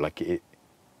at all. Like it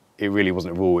really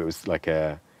wasn't a rule, it was like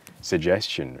a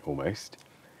suggestion almost.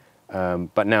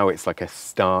 But now it's like a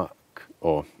stark,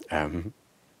 or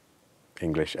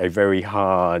English, a very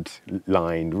hard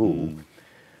lined rule.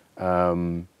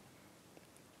 And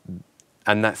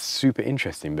that's super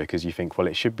interesting, because you think, well,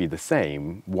 it should be the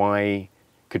same. Why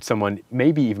could someone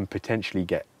maybe even potentially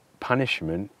get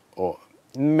punishment, or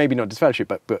maybe not disfellowship,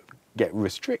 but get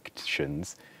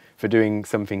restrictions for doing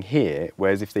something here,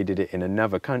 whereas if they did it in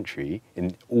another country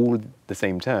in all the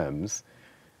same terms,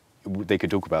 they could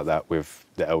talk about that with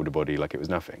the elder body like it was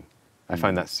nothing. I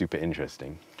find that super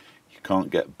interesting. You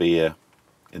can't get beer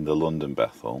in the London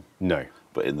Bethel. No.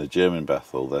 But in the German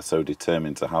Bethel, they're so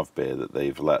determined to have beer that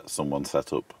they've let someone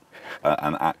set up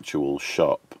an actual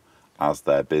shop as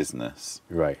their business.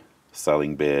 Right.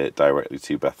 Selling beer directly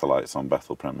to Bethelites on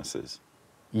Bethel premises.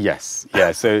 Yes.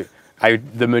 Yeah. So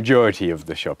the majority of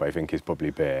the shop, I think, is probably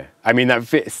beer. I mean, that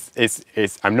fits.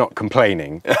 I'm not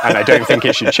complaining, and I don't think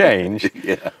it should change.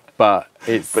 Yeah. But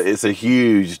it's a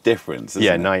huge difference,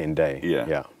 isn't it? Night and day. Yeah.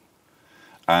 Yeah.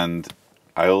 And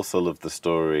I also love the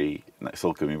story, and it's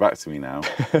all coming back to me now,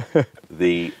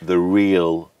 the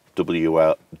real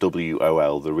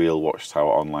WOL, the real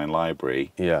Watchtower online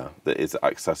library, that is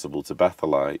accessible to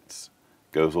Bethelites,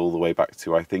 goes all the way back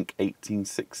to, I think,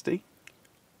 1860?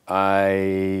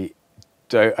 I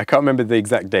can't remember the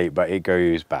exact date, but it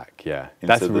goes back,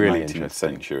 That's really interesting. 19th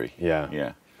century.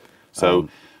 Yeah. So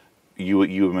you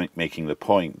were making the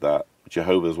point that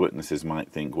Jehovah's Witnesses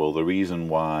might think, well, the reason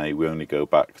why we only go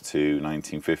back to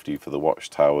 1950 for the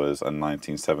watchtowers and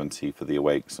 1970 for the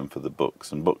awakes and for the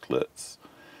books and booklets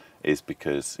is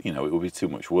because, it would be too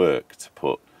much work to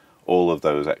put all of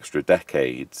those extra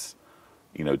decades,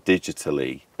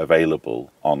 digitally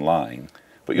available online.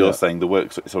 But you're saying the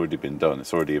work's it's already been done,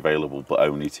 it's already available, but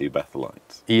only to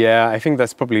Bethelites. Yeah, I think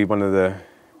that's probably one of the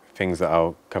things that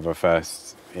I'll cover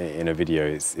first in a video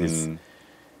is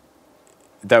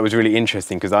that was really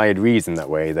interesting, because I had reasoned that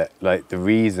way, that like the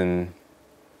reason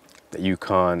that you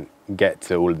can't get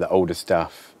to all of the older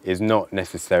stuff is not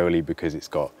necessarily because it's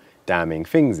got damning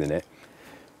things in it.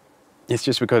 It's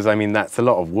just because, that's a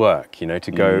lot of work,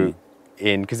 to go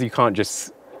in, because you can't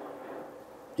just,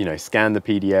 scan the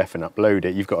PDF and upload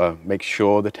it. You've got to make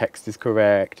sure the text is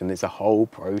correct, and it's a whole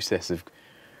process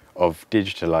of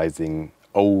digitalizing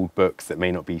old books that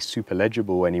may not be super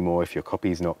legible anymore if your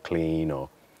copy's not clean, or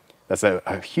that's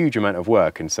a huge amount of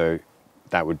work. And so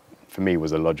that for me,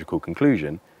 was a logical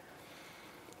conclusion.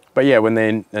 But yeah, when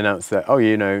they announced that,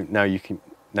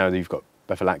 now you've got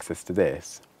Bethel access to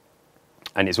this,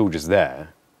 and it's all just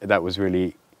there, that was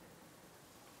really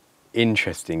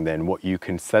interesting then, what you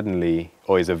can suddenly,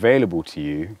 or is available to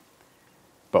you,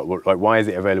 but why is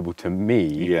it available to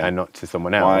me and not to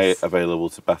someone else? Why available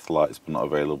to Bethelites but not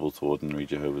available to ordinary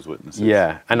Jehovah's Witnesses?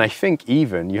 Yeah, and I think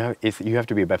even you have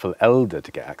to be a Bethel elder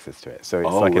to get access to it. So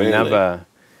it's really? another.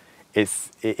 It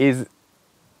is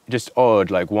just odd.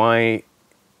 Like why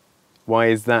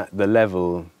is that the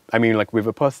level? With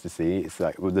apostasy, it's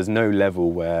like, well, there's no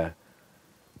level where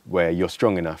you're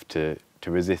strong enough to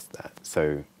resist that.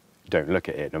 So don't look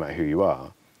at it, no matter who you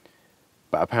are.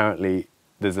 But apparently,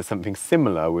 there's something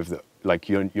similar with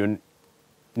your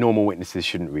normal witnesses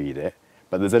shouldn't read it,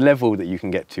 but there's a level that you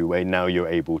can get to where now you're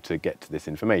able to get to this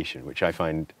information, which I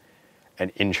find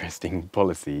an interesting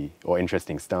policy or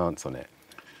interesting stance on it.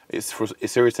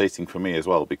 It's irritating for me as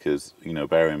well, because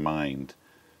bear in mind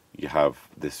you have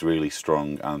this really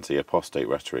strong anti-apostate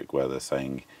rhetoric where they're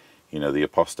saying, the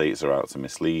apostates are out to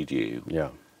mislead you.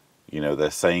 Yeah.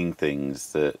 They're saying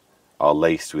things that are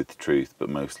laced with truth, but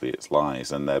mostly it's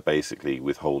lies, and they're basically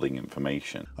withholding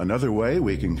information. Another way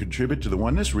we can contribute to the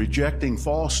oneness, rejecting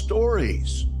false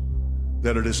stories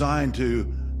that are designed to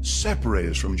separate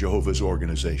us from Jehovah's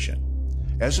organization.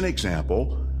 As an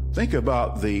example, think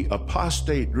about the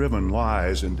apostate-driven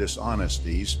lies and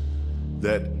dishonesties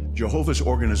that Jehovah's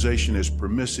organization is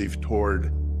permissive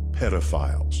toward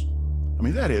pedophiles.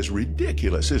 That is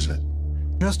ridiculous, isn't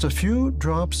it? Just a few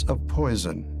drops of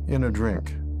poison in a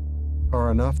drink are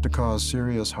enough to cause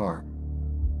serious harm.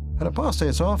 And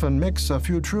apostates often mix a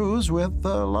few truths with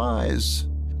lies.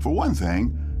 For one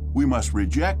thing, we must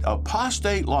reject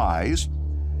apostate lies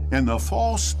and the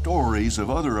false stories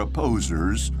of other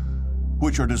opposers,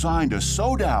 which are designed to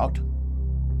sow doubt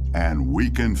and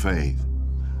weaken faith.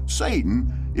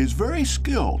 Satan is very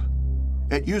skilled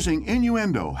at using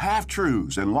innuendo,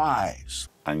 half-truths, and lies.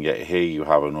 And yet here you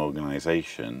have an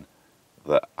organization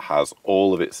that has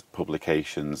all of its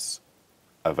publications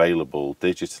available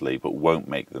digitally but won't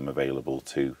make them available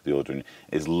to the ordinary,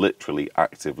 is literally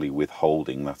actively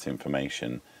withholding that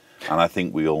information. And I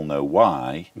think we all know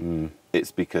why.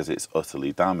 It's because it's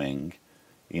utterly damning.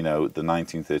 You know, the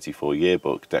 1934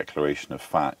 yearbook Declaration of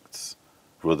Facts,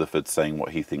 Rutherford saying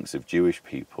what he thinks of Jewish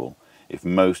people. If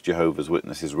most Jehovah's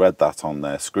Witnesses read that on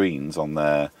their screens, on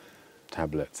their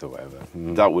tablets or whatever,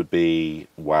 that would be,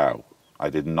 wow.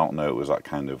 I did not know it was that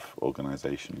kind of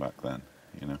organization back then,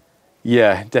 you know?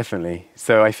 Yeah, definitely.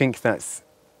 So I think it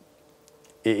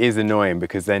is annoying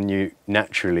because then you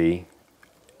naturally,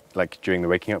 like during the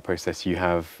waking up process, you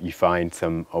find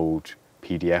some old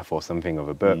PDF or something of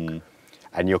a book,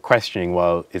 and you're questioning,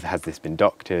 well, has this been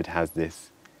doctored? Has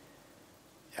this,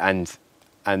 and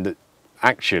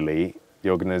actually the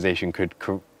organization could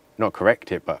not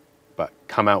correct it, but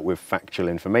come out with factual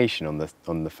information on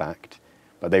the fact,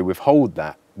 but they withhold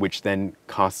that, which then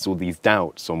casts all these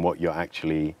doubts on what you're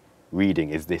actually reading.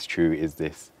 Is this true? Is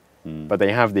this? But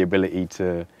they have the ability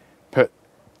to put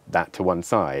that to one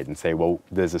side and say, well,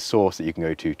 there's a source that you can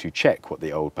go to check what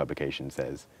the old publication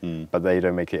says, but they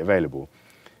don't make it available.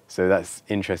 So that's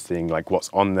interesting, like what's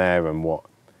on there and what,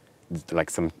 like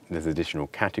there's additional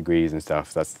categories and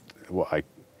stuff. That's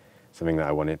something that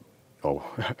I wanted, or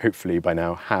hopefully by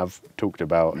now have talked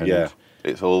about. And yeah,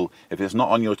 it's all, if it's not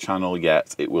on your channel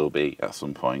yet, it will be at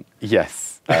some point.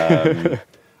 Yes.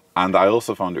 And I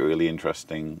also found it really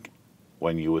interesting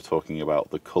when you were talking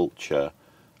about the culture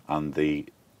and the,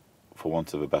 for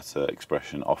want of a better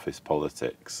expression, office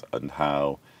politics, and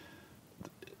how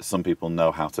some people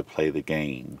know how to play the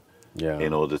game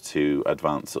in order to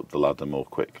advance up the ladder more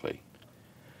quickly.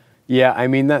 Yeah, I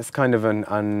mean, that's kind of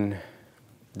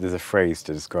there's a phrase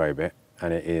to describe it,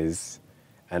 and it is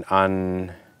not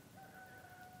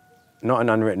an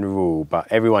unwritten rule, but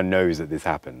everyone knows that this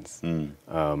happens.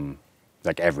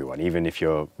 Like everyone, even if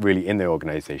you're really in the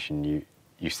organization,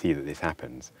 you see that this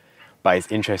happens. But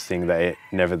it's interesting that it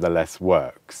nevertheless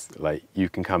works. Like you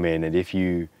can come in, and if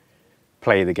you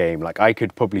play the game, like I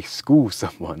could probably school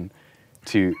someone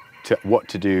to what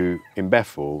to do in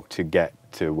Bethel to get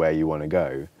to where you want to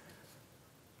go.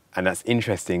 And that's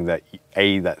interesting that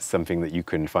that's something that you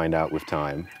can find out with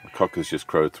time. The cock has just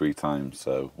crowed 3 times,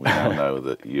 so we now know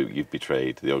that you've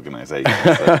betrayed the organisation.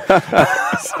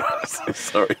 So.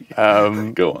 Sorry.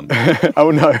 Go on.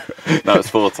 Oh no. No, it's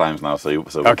 4 times now, so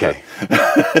okay.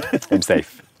 I'm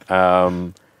safe.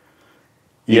 You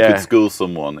could school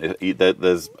someone.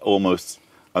 There's almost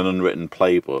an unwritten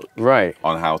playbook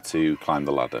on how to climb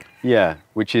the ladder. Yeah,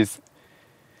 which is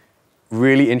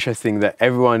really interesting that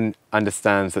everyone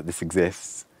understands that this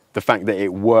exists. The fact that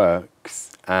it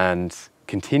works and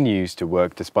continues to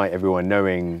work despite everyone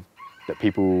knowing that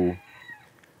people,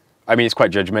 I mean, it's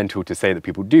quite judgmental to say that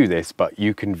people do this, but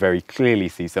you can very clearly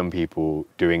see some people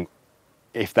doing,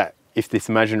 if this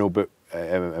imaginary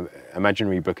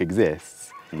book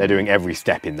exists, they're doing every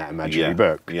step in that imaginary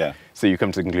book. Yeah. So you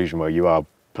come to the conclusion where you are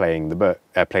playing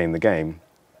the game,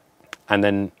 and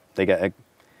then they get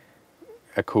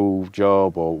a cool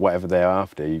job or whatever they're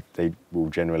after, they will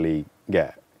generally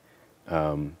get.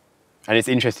 And it's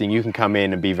interesting, you can come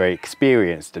in and be very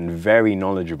experienced and very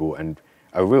knowledgeable and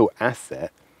a real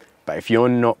asset, but if you're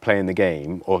not playing the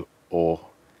game or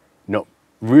not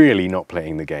really not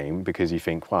playing the game because you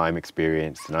think, well, I'm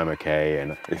experienced and I'm okay,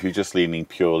 and if you're just leaning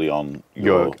purely on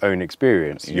your own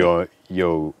experience,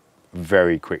 you'll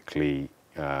very quickly,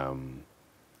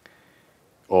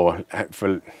 or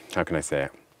for, how can I say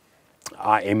it?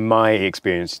 In my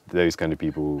experience, those kind of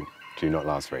people do not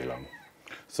last very long.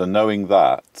 So knowing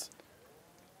that,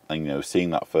 and seeing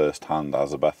that firsthand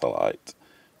as a Bethelite,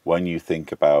 when you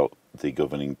think about the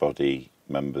governing body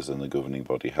members and the governing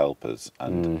body helpers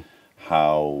and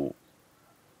how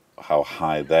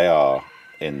high they are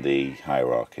in the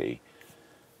hierarchy,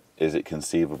 is it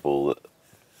conceivable that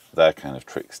they're kind of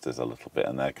tricksters a little bit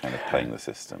and they're kind of playing the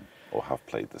system? Or have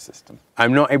played the system?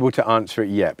 I'm not able to answer it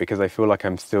yet because I feel like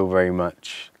I'm still very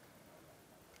much,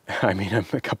 I mean, I'm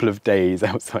a couple of days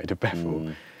outside of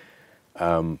Bethel.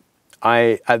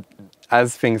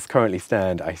 As things currently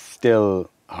stand, I still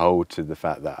hold to the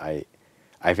fact that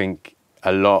I think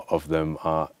a lot of them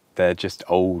they're just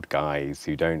old guys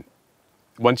who don't,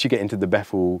 once you get into the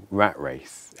Bethel rat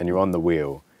race and you're on the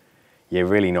wheel, you're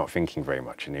really not thinking very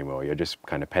much anymore. You're just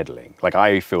kind of pedaling. Like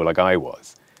I feel like I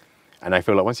was. And I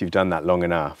feel like once you've done that long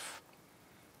enough,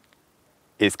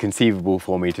 it's conceivable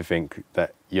for me to think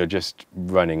that you're just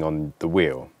running on the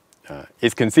wheel.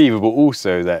 It's conceivable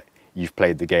also that you've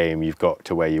played the game, you've got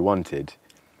to where you wanted,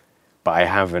 but I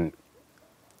haven't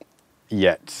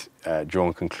yet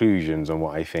drawn conclusions on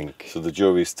what I think. So the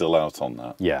jury's still out on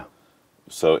that? Yeah.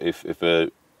 So if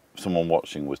someone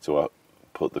watching was to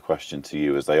put the question to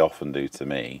you, as they often do to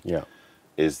me, Yeah.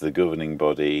 is the governing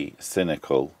body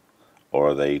cynical or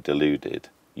are they deluded?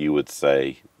 You would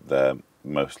say they're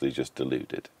mostly just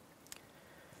deluded.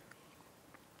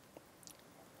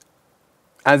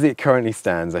 As it currently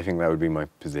stands, I think that would be my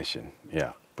position,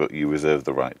 yeah. But you reserve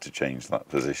the right to change that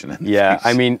position in the Yeah, future.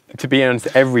 I mean, to be honest,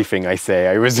 everything I say,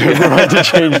 I reserve the right to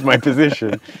change my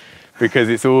position because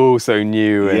it's all so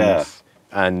new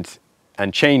and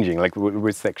changing. Like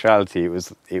with sexuality,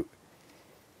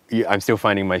 I'm still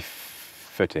finding my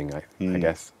footing, I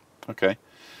guess. Okay.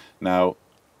 Now,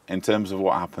 in terms of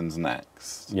what happens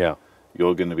next, Yeah.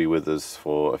 you're going to be with us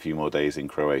for a few more days in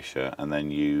Croatia and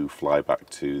then you fly back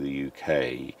to the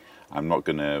UK. I'm not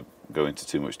going to go into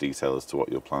too much detail as to what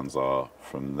your plans are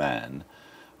from then,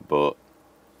 but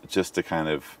just to kind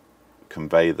of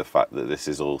convey the fact that this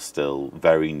is all still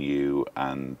very new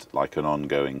and like an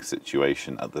ongoing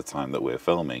situation at the time that we're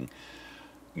filming,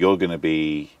 you're going to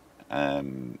be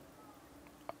having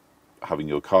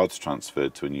your cards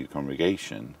transferred to a new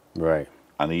congregation. Right.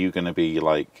 And are you going to be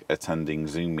like attending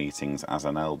Zoom meetings as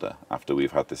an elder after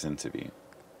we've had this interview?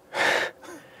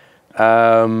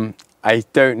 I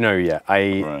don't know yet.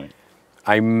 Right.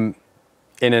 I'm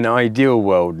in an ideal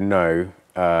world, no,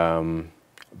 but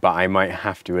I might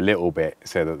have to a little bit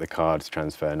so that the cards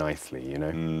transfer nicely, you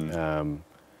know.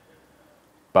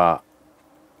 But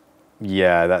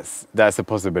yeah, that's a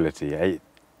possibility. I'll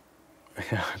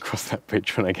cross that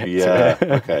bridge when I get to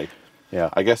it. Okay. Yeah.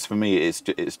 I guess for me, it's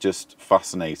just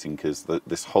fascinating because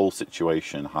this whole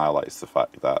situation highlights the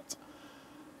fact that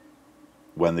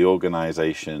when the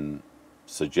organisation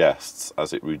suggests,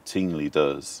 as it routinely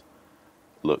does,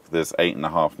 look, there's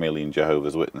 8.5 million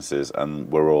Jehovah's Witnesses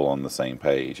and we're all on the same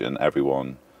page and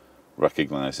everyone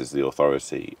recognises the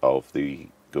authority of the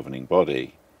governing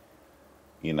body,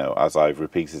 you know, as I've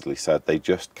repeatedly said, they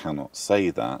just cannot say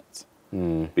that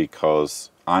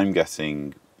because I'm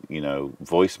getting, you know,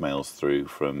 voicemails through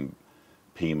from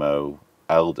PMO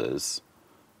elders,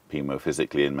 PMO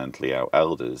physically and mentally out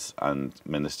elders and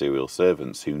ministerial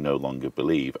servants who no longer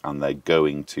believe and they're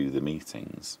going to the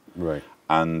meetings. Right.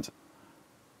 And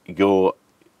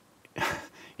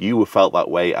you felt that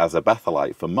way as a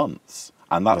Bethelite for months,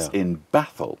 and that's in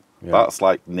Bethel. Yeah. That's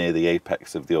like near the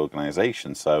apex of the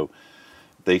organisation. So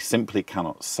they simply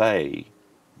cannot say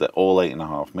that all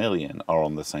 8.5 million are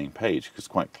on the same page because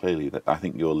quite clearly that I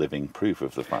think you're living proof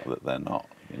of the fact that they're not,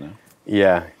 you know?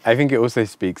 Yeah, I think it also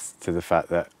speaks to the fact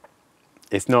that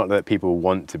it's not that people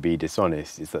want to be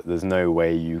dishonest, it's that there's no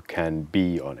way you can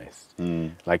be honest.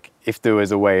 Like if there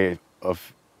was a way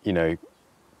of, you know,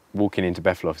 walking into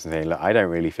Bethel office and saying, look, I don't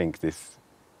really think this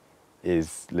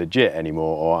is legit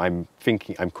anymore, or I'm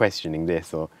questioning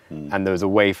this, or and there was a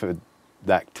way for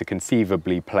that to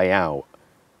conceivably play out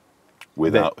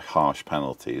without harsh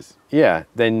penalties. Yeah,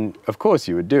 then of course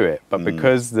you would do it. But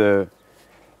because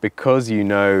you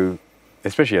know,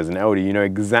 especially as an elder, you know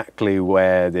exactly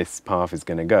where this path is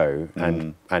going to go,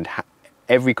 and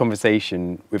every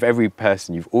conversation with every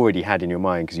person you've already had in your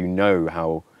mind, because you know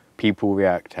how people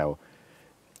react, how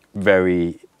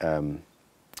very, for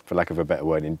lack of a better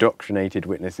word, indoctrinated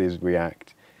witnesses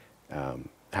react,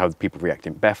 how people react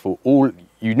in Bethel, all,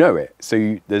 you know it.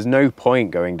 So there's no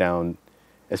point going down,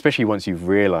 especially once you've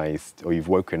realized or you've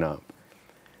woken up,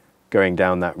 going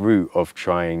down that route of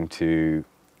trying to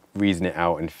reason it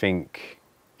out and think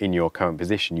in your current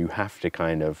position. You have to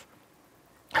kind of,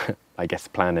 I guess,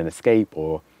 plan an escape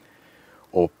or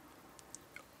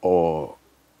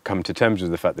come to terms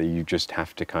with the fact that you just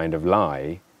have to kind of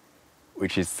lie,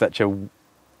 which is such a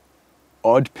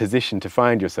odd position to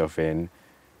find yourself in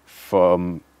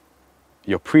from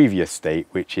your previous state,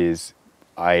 which is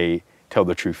I tell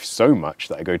the truth so much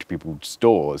that I go to people's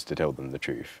stores to tell them the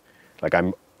truth. Like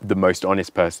I'm the most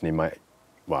honest person in my,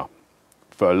 well,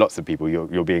 for lots of people,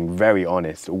 you're being very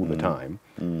honest all the time.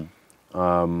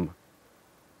 And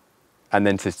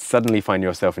then to suddenly find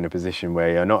yourself in a position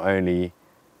where you're not only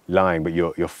lying, but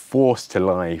you're forced to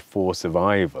lie for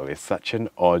survival is such an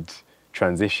odd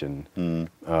transition.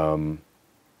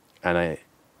 And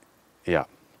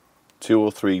 2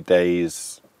 or 3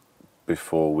 days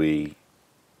before we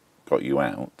got you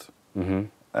out,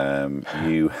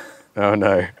 you oh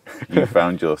no. you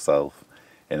found yourself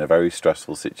in a very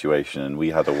stressful situation, and we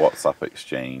had a WhatsApp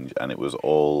exchange, and it was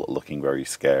all looking very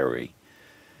scary.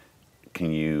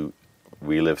 Can you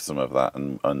relive some of that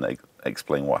and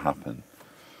explain what happened?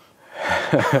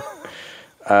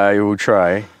 I will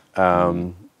try.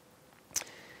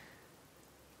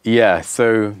 Yeah,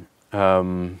 so...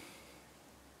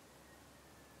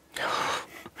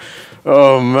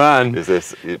 oh man! Is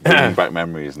this bringing back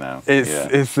memories now?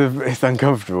 It's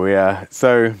uncomfortable, yeah.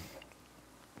 So,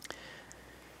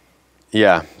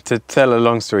 yeah, to tell a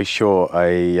long story short,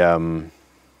 I'm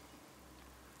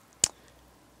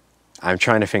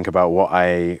trying to think about what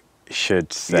I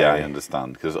should say. Yeah, I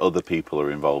understand, because other people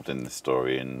are involved in this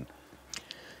story, and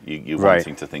you're Right.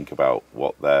 wanting to think about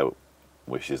what their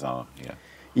wishes are. Yeah.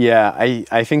 Yeah,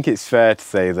 I think it's fair to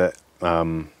say that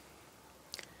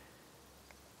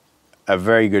a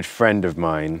very good friend of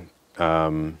mine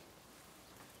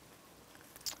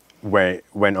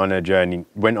went on the journey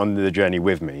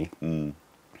with me,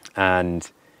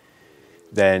 and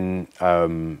then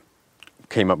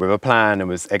came up with a plan and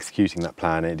was executing that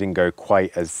plan. It didn't go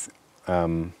quite as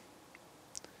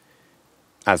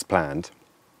planned,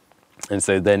 and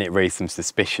so then it raised some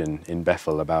suspicion in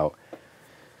Bethel about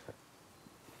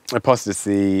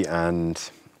apostasy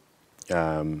and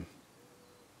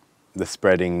the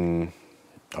spreading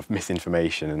of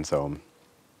misinformation and so on.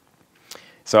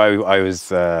 So I was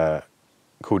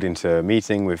called into a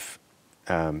meeting with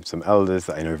some elders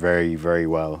that I know very, very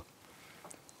well,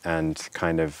 and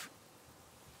kind of,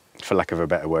 for lack of a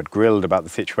better word, grilled about the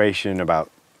situation, about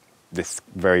this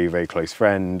very, very close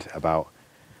friend, about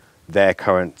their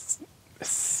current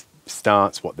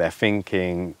stance, what they're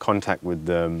thinking, contact with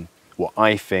them, what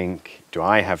I think. Do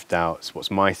I have doubts?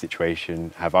 What's my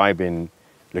situation? Have I been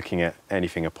looking at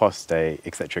anything apostate,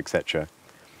 etc., etc.?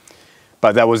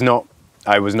 But I was not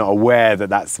aware that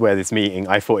that's where this meeting,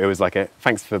 I thought it was like a,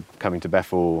 thanks for coming to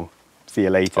Bethel, see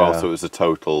you later. Oh, so it was a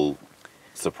total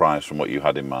surprise from what you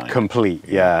had in mind. Complete,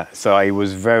 yeah. So I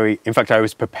was in fact, I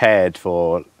was prepared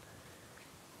for,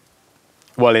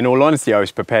 well, in all honesty, I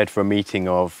was prepared for a meeting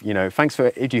of, thanks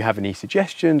for, do you have any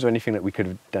suggestions or anything that we could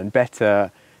have done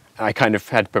better? I kind of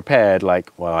had prepared,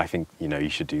 like, well, I think, you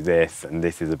should do this, and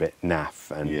this is a bit naff.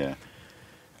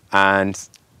 And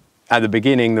at the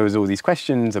beginning, there was all these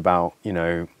questions about,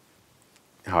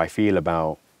 how I feel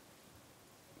about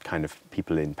kind of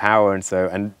people in power,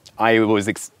 and I was,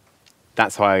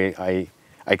 that's how I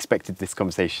expected this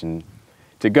conversation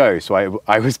to go. So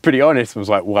I was pretty honest and was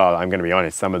like, well, I'm going to be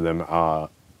honest, some of them are,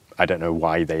 I don't know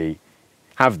why they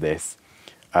have this.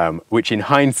 Which in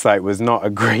hindsight was not a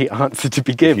great answer to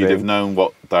be given. If you'd have known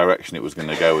what direction it was going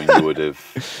to go, and you would have,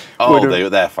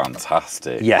 they're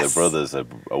fantastic. Yes. The brothers are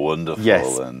wonderful.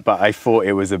 Yes, but I thought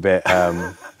it was a bit,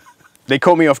 they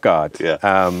caught me off guard. Yeah.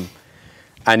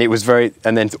 And it was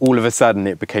and then all of a sudden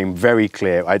it became very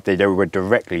clear, they were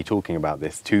directly talking about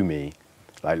this to me,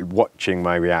 like watching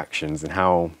my reactions and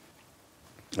how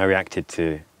I reacted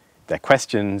to their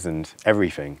questions and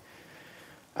everything.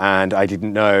 And I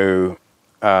didn't know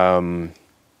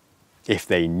if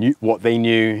they knew what they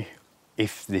knew,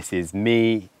 if this is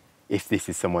me, if this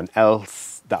is someone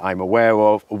else that I'm aware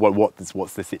of, or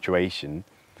what's the situation.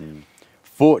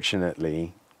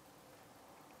 Fortunately,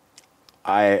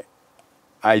 I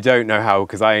don't know how,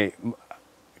 because I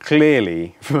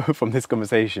clearly, from this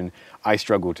conversation, I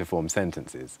struggle to form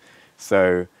sentences.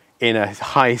 So in a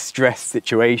high stress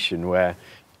situation where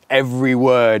every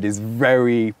word is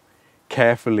very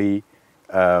carefully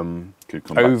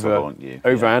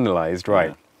overanalyzed,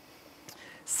 right? Yeah.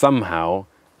 Somehow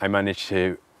I managed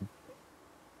to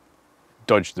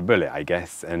dodge the bullet, I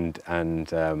guess, and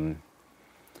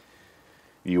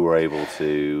you were able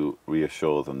to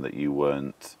reassure them that you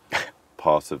weren't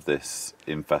part of this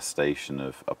infestation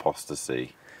of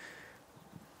apostasy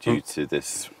due to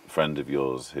this friend of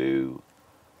yours who'd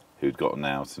gotten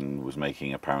out and was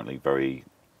making apparently very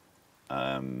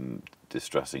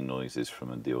distressing noises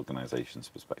from the organisation's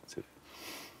perspective.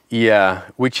 Yeah,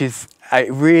 which is, I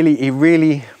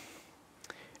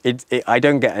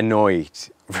don't get annoyed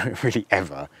really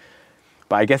ever,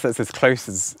 but I guess that's as close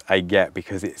as I get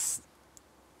because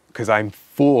I'm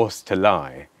forced to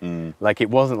lie. Like, it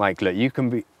wasn't like, look, you can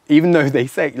be, even though they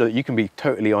say, look, you can be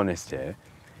totally honest here.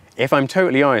 If I'm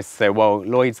totally honest, say, well,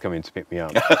 Lloyd's coming to pick me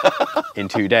up in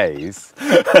 2 days,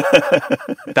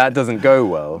 that doesn't go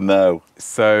well. No.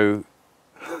 So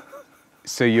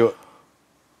you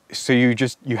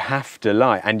have to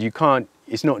lie, and you can't,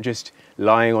 it's not just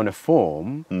lying on a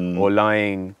form or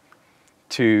lying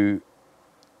to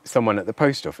someone at the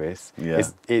post office. Yeah.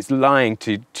 It's lying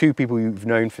to two people you've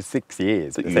known for 6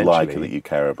 years. That you like and that you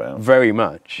care about. Very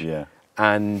much. Yeah.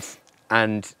 And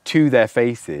and to their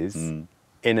faces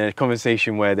in a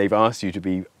conversation where they've asked you to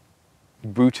be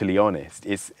brutally honest.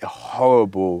 It's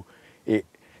horrible.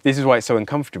 This is why it's so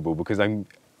uncomfortable, because I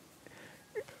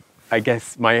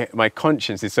guess my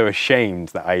conscience is so ashamed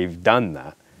that I've done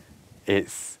that.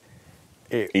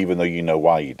 Even though you know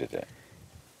why you did it.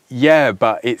 Yeah,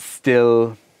 but it's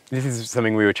still, this is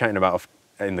something we were chatting about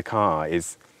in the car,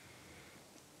 is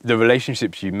the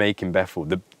relationships you make in Bethel.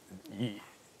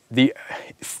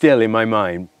 Still in my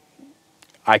mind,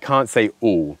 I can't say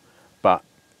all, but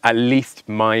at least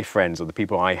my friends or the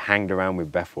people I hanged around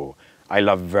with Bethel, I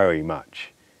love very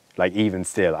much. Like even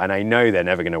still, and I know they're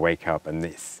never going to wake up and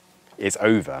it's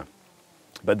over.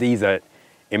 But these are,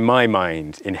 in my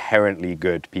mind, inherently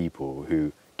good people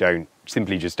who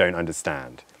simply just don't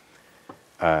understand,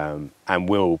 and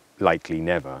will likely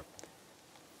never.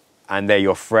 And they're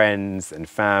your friends and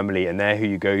family, and they're who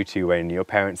you go to when your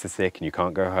parents are sick and you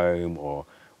can't go home, or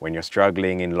when you're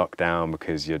struggling in lockdown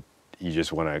because you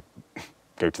just want to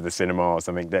go to the cinema or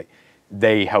something.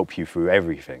 They help you through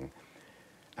everything.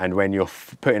 And when you're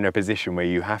put in a position where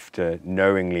you have to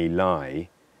knowingly lie,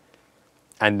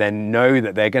 and then know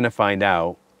that they're going to find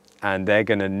out, and they're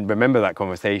going to remember that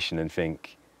conversation and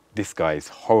think, this guy's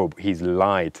horrible, he's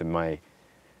lied to my...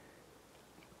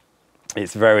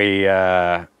 It's very...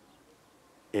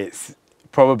 it's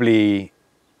probably...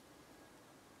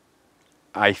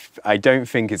 I don't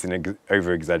think it's an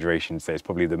over-exaggeration to say it's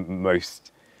probably the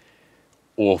most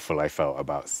awful I felt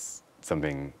about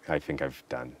something I think I've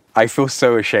done. I feel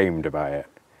so ashamed about it.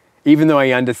 Even though I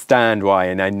understand why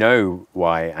and I know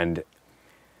why, and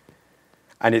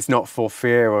it's not for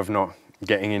fear of not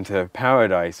getting into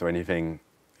paradise or anything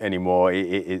anymore.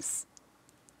 It's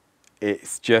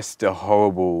just a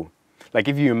horrible... Like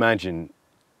if you imagine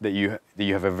that you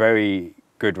have a very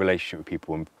good relationship with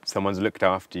people and someone's looked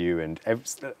after you, and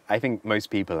I think most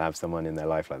people have someone in their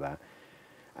life like that,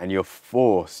 and you're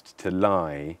forced to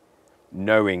lie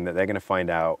knowing that they're going to find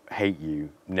out, hate you,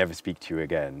 never speak to you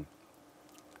again,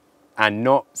 and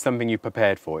not something you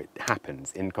prepared for. It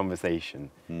happens in conversation.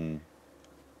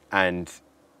 And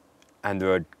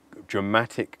there are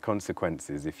dramatic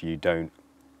consequences if you don't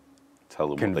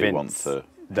tell them what they want to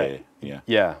hear.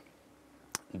 Yeah.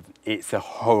 It's a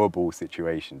horrible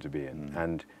situation to be in.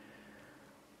 And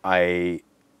I,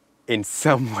 in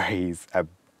some ways, am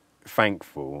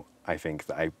thankful, I think,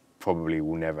 that I probably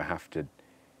will never have to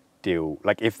deal...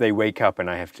 Like, if they wake up and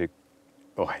I have to...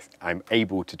 or I'm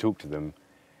able to talk to them,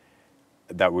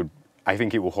 that would... I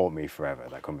think it will haunt me forever,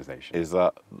 that conversation.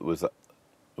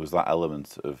 Was that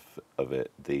element of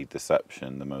it, the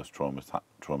deception, the most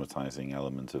traumatizing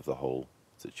element of the whole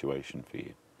situation for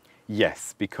you?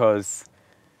 Yes, because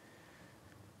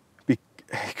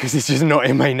it's just not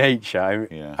in my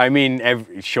nature. I mean,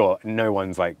 sure, no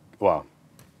one's like, well,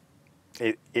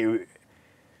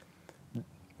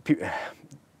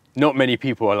 not many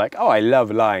people are like, oh, I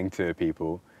love lying to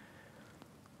people.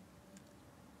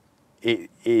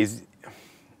 It's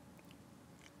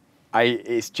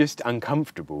just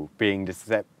uncomfortable being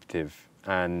deceptive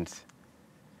and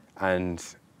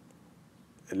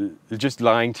just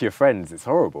lying to your friends. It's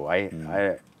horrible.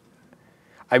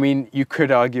 I mean, you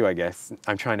could argue, I guess,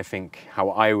 I'm trying to think how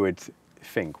I would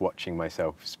think watching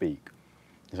myself speak.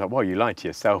 It's like, well, you lied to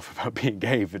yourself about being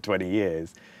gay for 20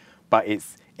 years, but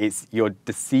you're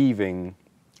deceiving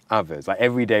others. Like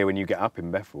every day when you get up in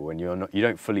Bethel and you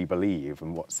don't fully believe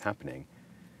in what's happening,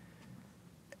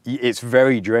 it's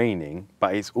very draining,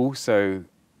 but it's also,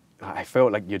 I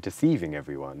felt like you're deceiving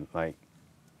everyone. Like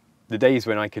the days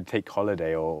when I could take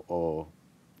holiday or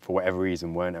for whatever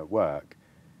reason weren't at work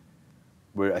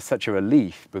were such a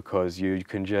relief, because you're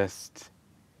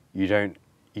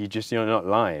not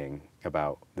lying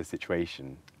about the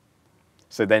situation.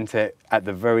 So then to, at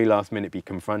the very last minute, be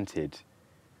confronted,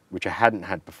 which I hadn't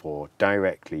had before,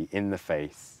 directly in the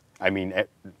face. I mean,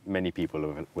 many people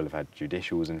will have had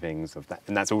judicials and things of that,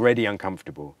 and that's already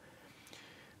uncomfortable.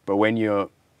 But when you're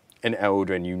an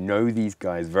elder and you know these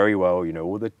guys very well, you know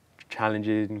all the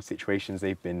challenging situations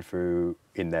they've been through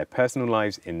in their personal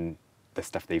lives, in the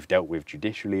stuff they've dealt with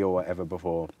judicially or whatever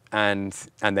before, and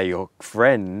they're your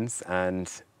friends,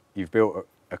 and you've built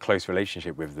a close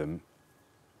relationship with them.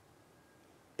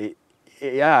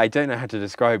 Yeah, I don't know how to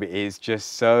describe it. It's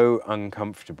just so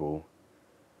uncomfortable,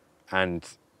 and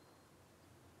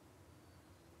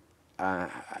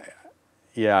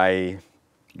you're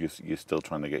still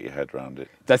trying to get your head around it.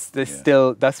 That's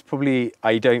probably,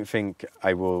 I don't think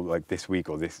I will, like this week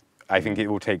or this, I think it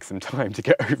will take some time to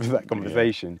get over that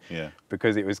conversation. Yeah.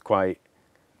 Because it was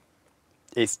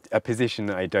it's a position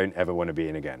that I don't ever want to be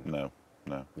in again. No.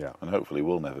 Yeah. And hopefully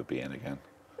we'll never be in again.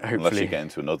 hopefully. Unless you get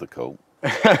into another cult.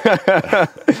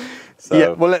 Yeah,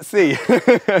 well, let's see.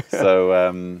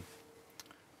 So,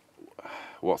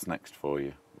 what's next for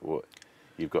you?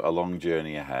 You've got a long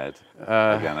journey ahead.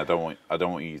 Again, I don't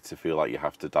want you to feel like you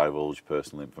have to divulge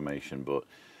personal information, but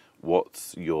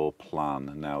what's your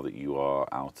plan now that you are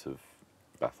out of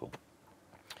Bethel?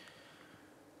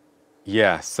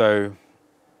 Yeah, so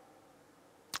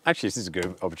actually, this is a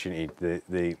good opportunity.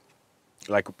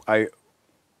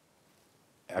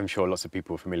 I'm sure lots of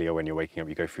people are familiar when you're waking up.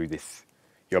 You go through this,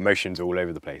 your emotions are all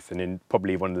over the place, and in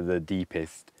probably one of the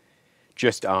deepest,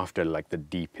 just after like the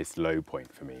deepest low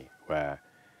point for me, where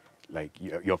like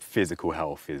your physical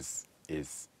health has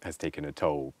taken a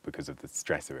toll because of the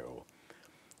stress of it all.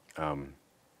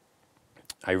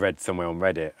 I read somewhere on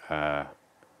Reddit,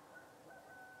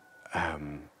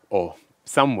 or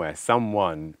somewhere,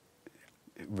 someone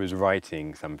was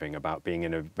writing something about being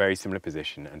in a very similar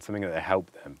position, and something that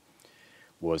helped them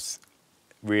was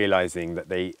realizing that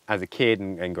they, as a kid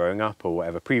and growing up or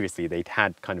whatever, previously they'd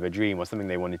had kind of a dream or something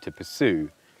they wanted to pursue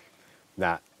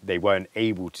that they weren't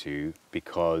able to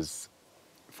because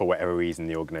for whatever reason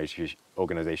the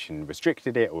organization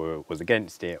restricted it or was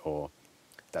against it, or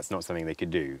that's not something they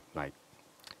could do, like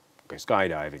go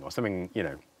skydiving or something, you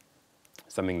know,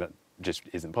 something that just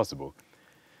isn't possible.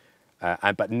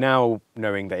 But now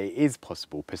knowing that it is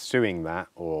possible, pursuing that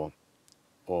or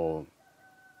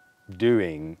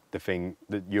doing the thing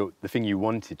you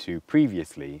wanted to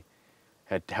previously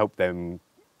had helped them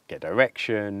get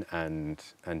direction and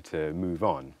to move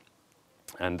on.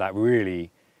 And that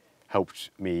really helped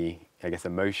me, I guess,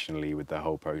 emotionally with the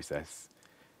whole process.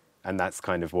 And that's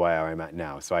kind of where I'm at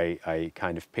now. So I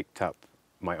kind of picked up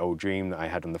my old dream that I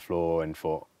had on the floor and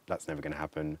thought, that's never going to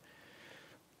happen.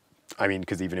 I mean,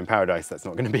 because even in paradise, that's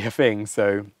not going to be a thing.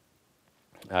 So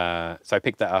I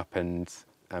picked that up and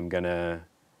I'm going to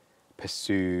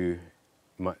pursue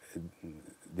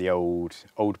the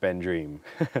old Ben dream.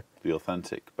 The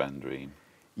authentic Ben dream.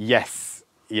 Yes,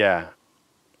 yeah,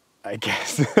 I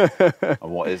guess.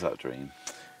 And what is that dream?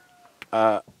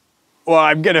 Well,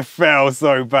 I'm going to fail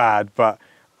so bad, but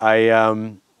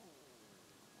I'm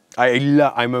a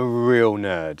real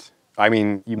nerd. I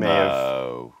mean, you may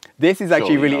have... This is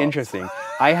actually Surely really not. interesting.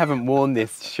 I haven't worn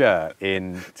this shirt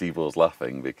in... T-Ball's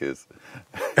laughing because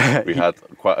we had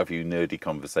quite a few nerdy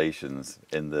conversations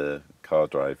in the car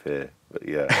drive here, but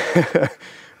yeah.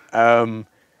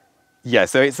 Yeah,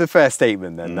 so it's the first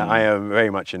statement then, that I am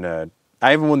very much a nerd. I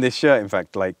haven't worn this shirt, in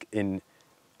fact, like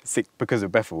because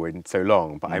of Bethel in so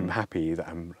long, but I'm happy that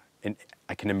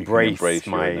I can embrace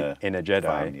my inner Jedi.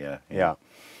 Fan, yeah.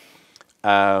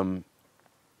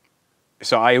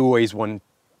 So I always want...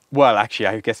 Well, actually,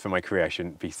 I guess for my career, I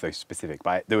shouldn't be so specific,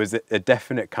 but there was a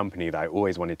definite company that I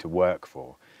always wanted to work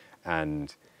for.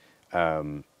 And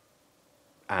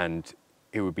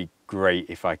it would be great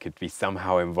if I could be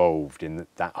somehow involved in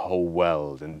that whole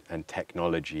world and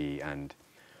technology. And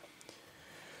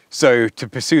so to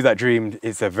pursue that dream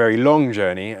is a very long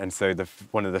journey. And so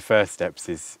one of the first steps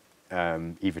is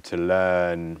either to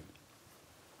learn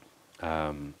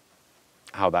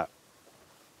how that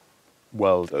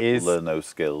world is. Learn those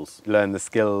skills. Learn the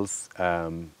skills.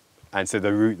 And so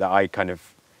the route that I kind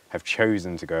of have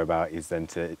chosen to go about is then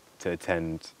to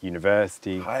attend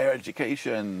university. Higher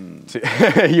education.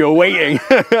 You're waiting.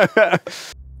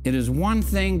 It is one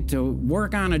thing to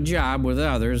work on a job with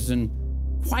others and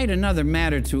quite another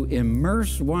matter to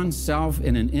immerse oneself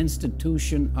in an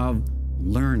institution of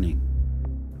learning.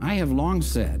 I have long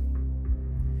said,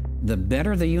 the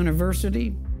better the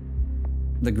university,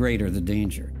 the greater the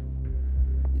danger.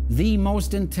 The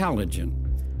most intelligent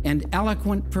and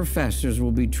eloquent professors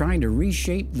will be trying to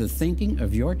reshape the thinking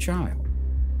of your child,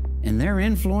 and their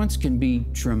influence can be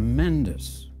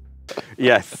tremendous.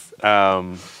 Yes,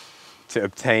 to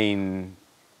obtain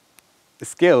the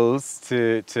skills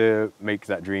to make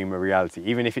that dream a reality.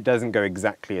 Even if it doesn't go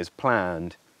exactly as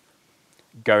planned,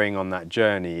 going on that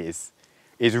journey is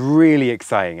really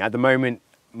exciting. At the moment,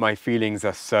 my feelings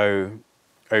are so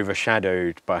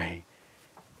overshadowed by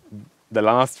the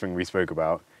last thing we spoke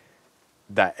about,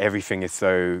 that everything is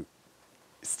so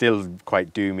still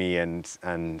quite doomy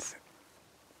and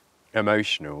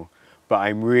emotional, but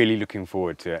I'm really looking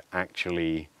forward to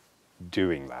actually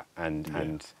doing that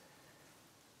and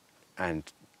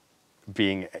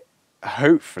being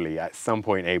hopefully at some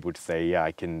point able to say, yeah,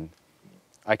 I can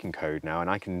code now and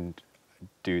I can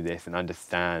do this and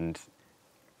understand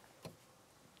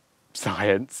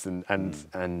science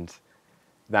and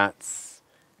that's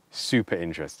super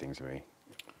interesting to me.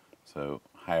 So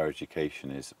higher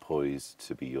education is poised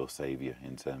to be your saviour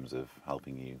in terms of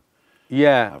helping you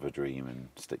have a dream and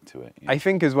stick to it. I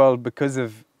think as well, because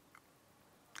of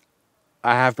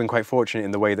I have been quite fortunate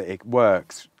in the way that it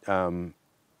works, in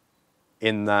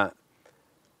that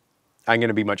I'm going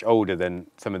to be much older than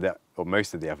some of the, or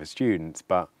most of the other students,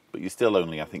 but you're still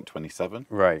only, I think, 27.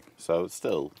 right. So it's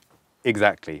still.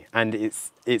 Exactly. And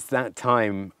it's that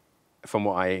time, from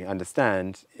what I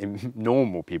understand, in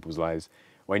normal people's lives,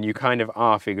 when you kind of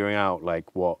are figuring out like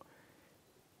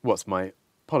what's my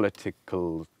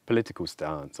political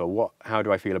stance, or how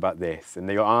do I feel about this? And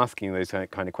you're asking those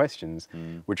kind of questions,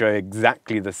 which are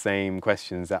exactly the same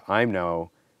questions that I'm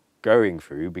now going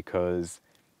through, because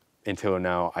until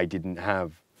now I didn't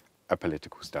have a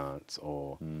political stance,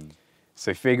 or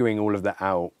so figuring all of that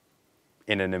out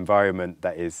in an environment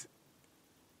that is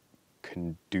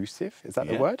conducive, is that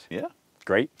the word? Yeah.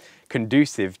 Great.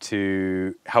 Conducive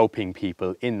to helping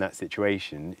people in that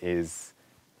situation is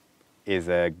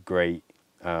a great,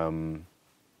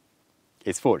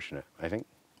 it's fortunate, I think.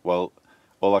 Well,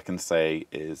 all I can say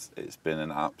is it's been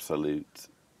an absolute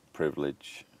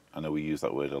privilege. I know we use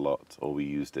that word a lot, or we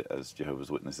used it as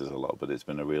Jehovah's Witnesses a lot, but it's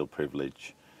been a real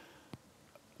privilege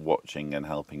watching and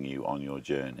helping you on your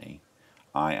journey.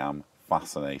 I am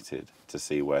fascinated to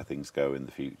see where things go in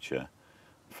the future,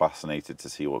 fascinated to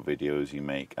see what videos you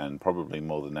make, and probably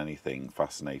more than anything,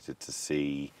 fascinated to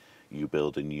see you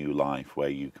build a new life where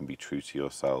you can be true to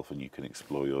yourself and you can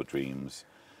explore your dreams,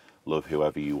 love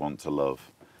whoever you want to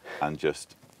love, and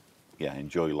just, yeah,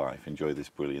 enjoy life, enjoy this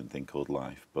brilliant thing called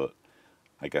life. But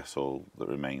I guess all that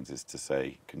remains is to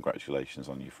say congratulations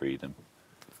on your freedom.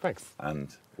 Thanks.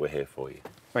 And we're here for you.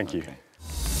 Thank you. Okay.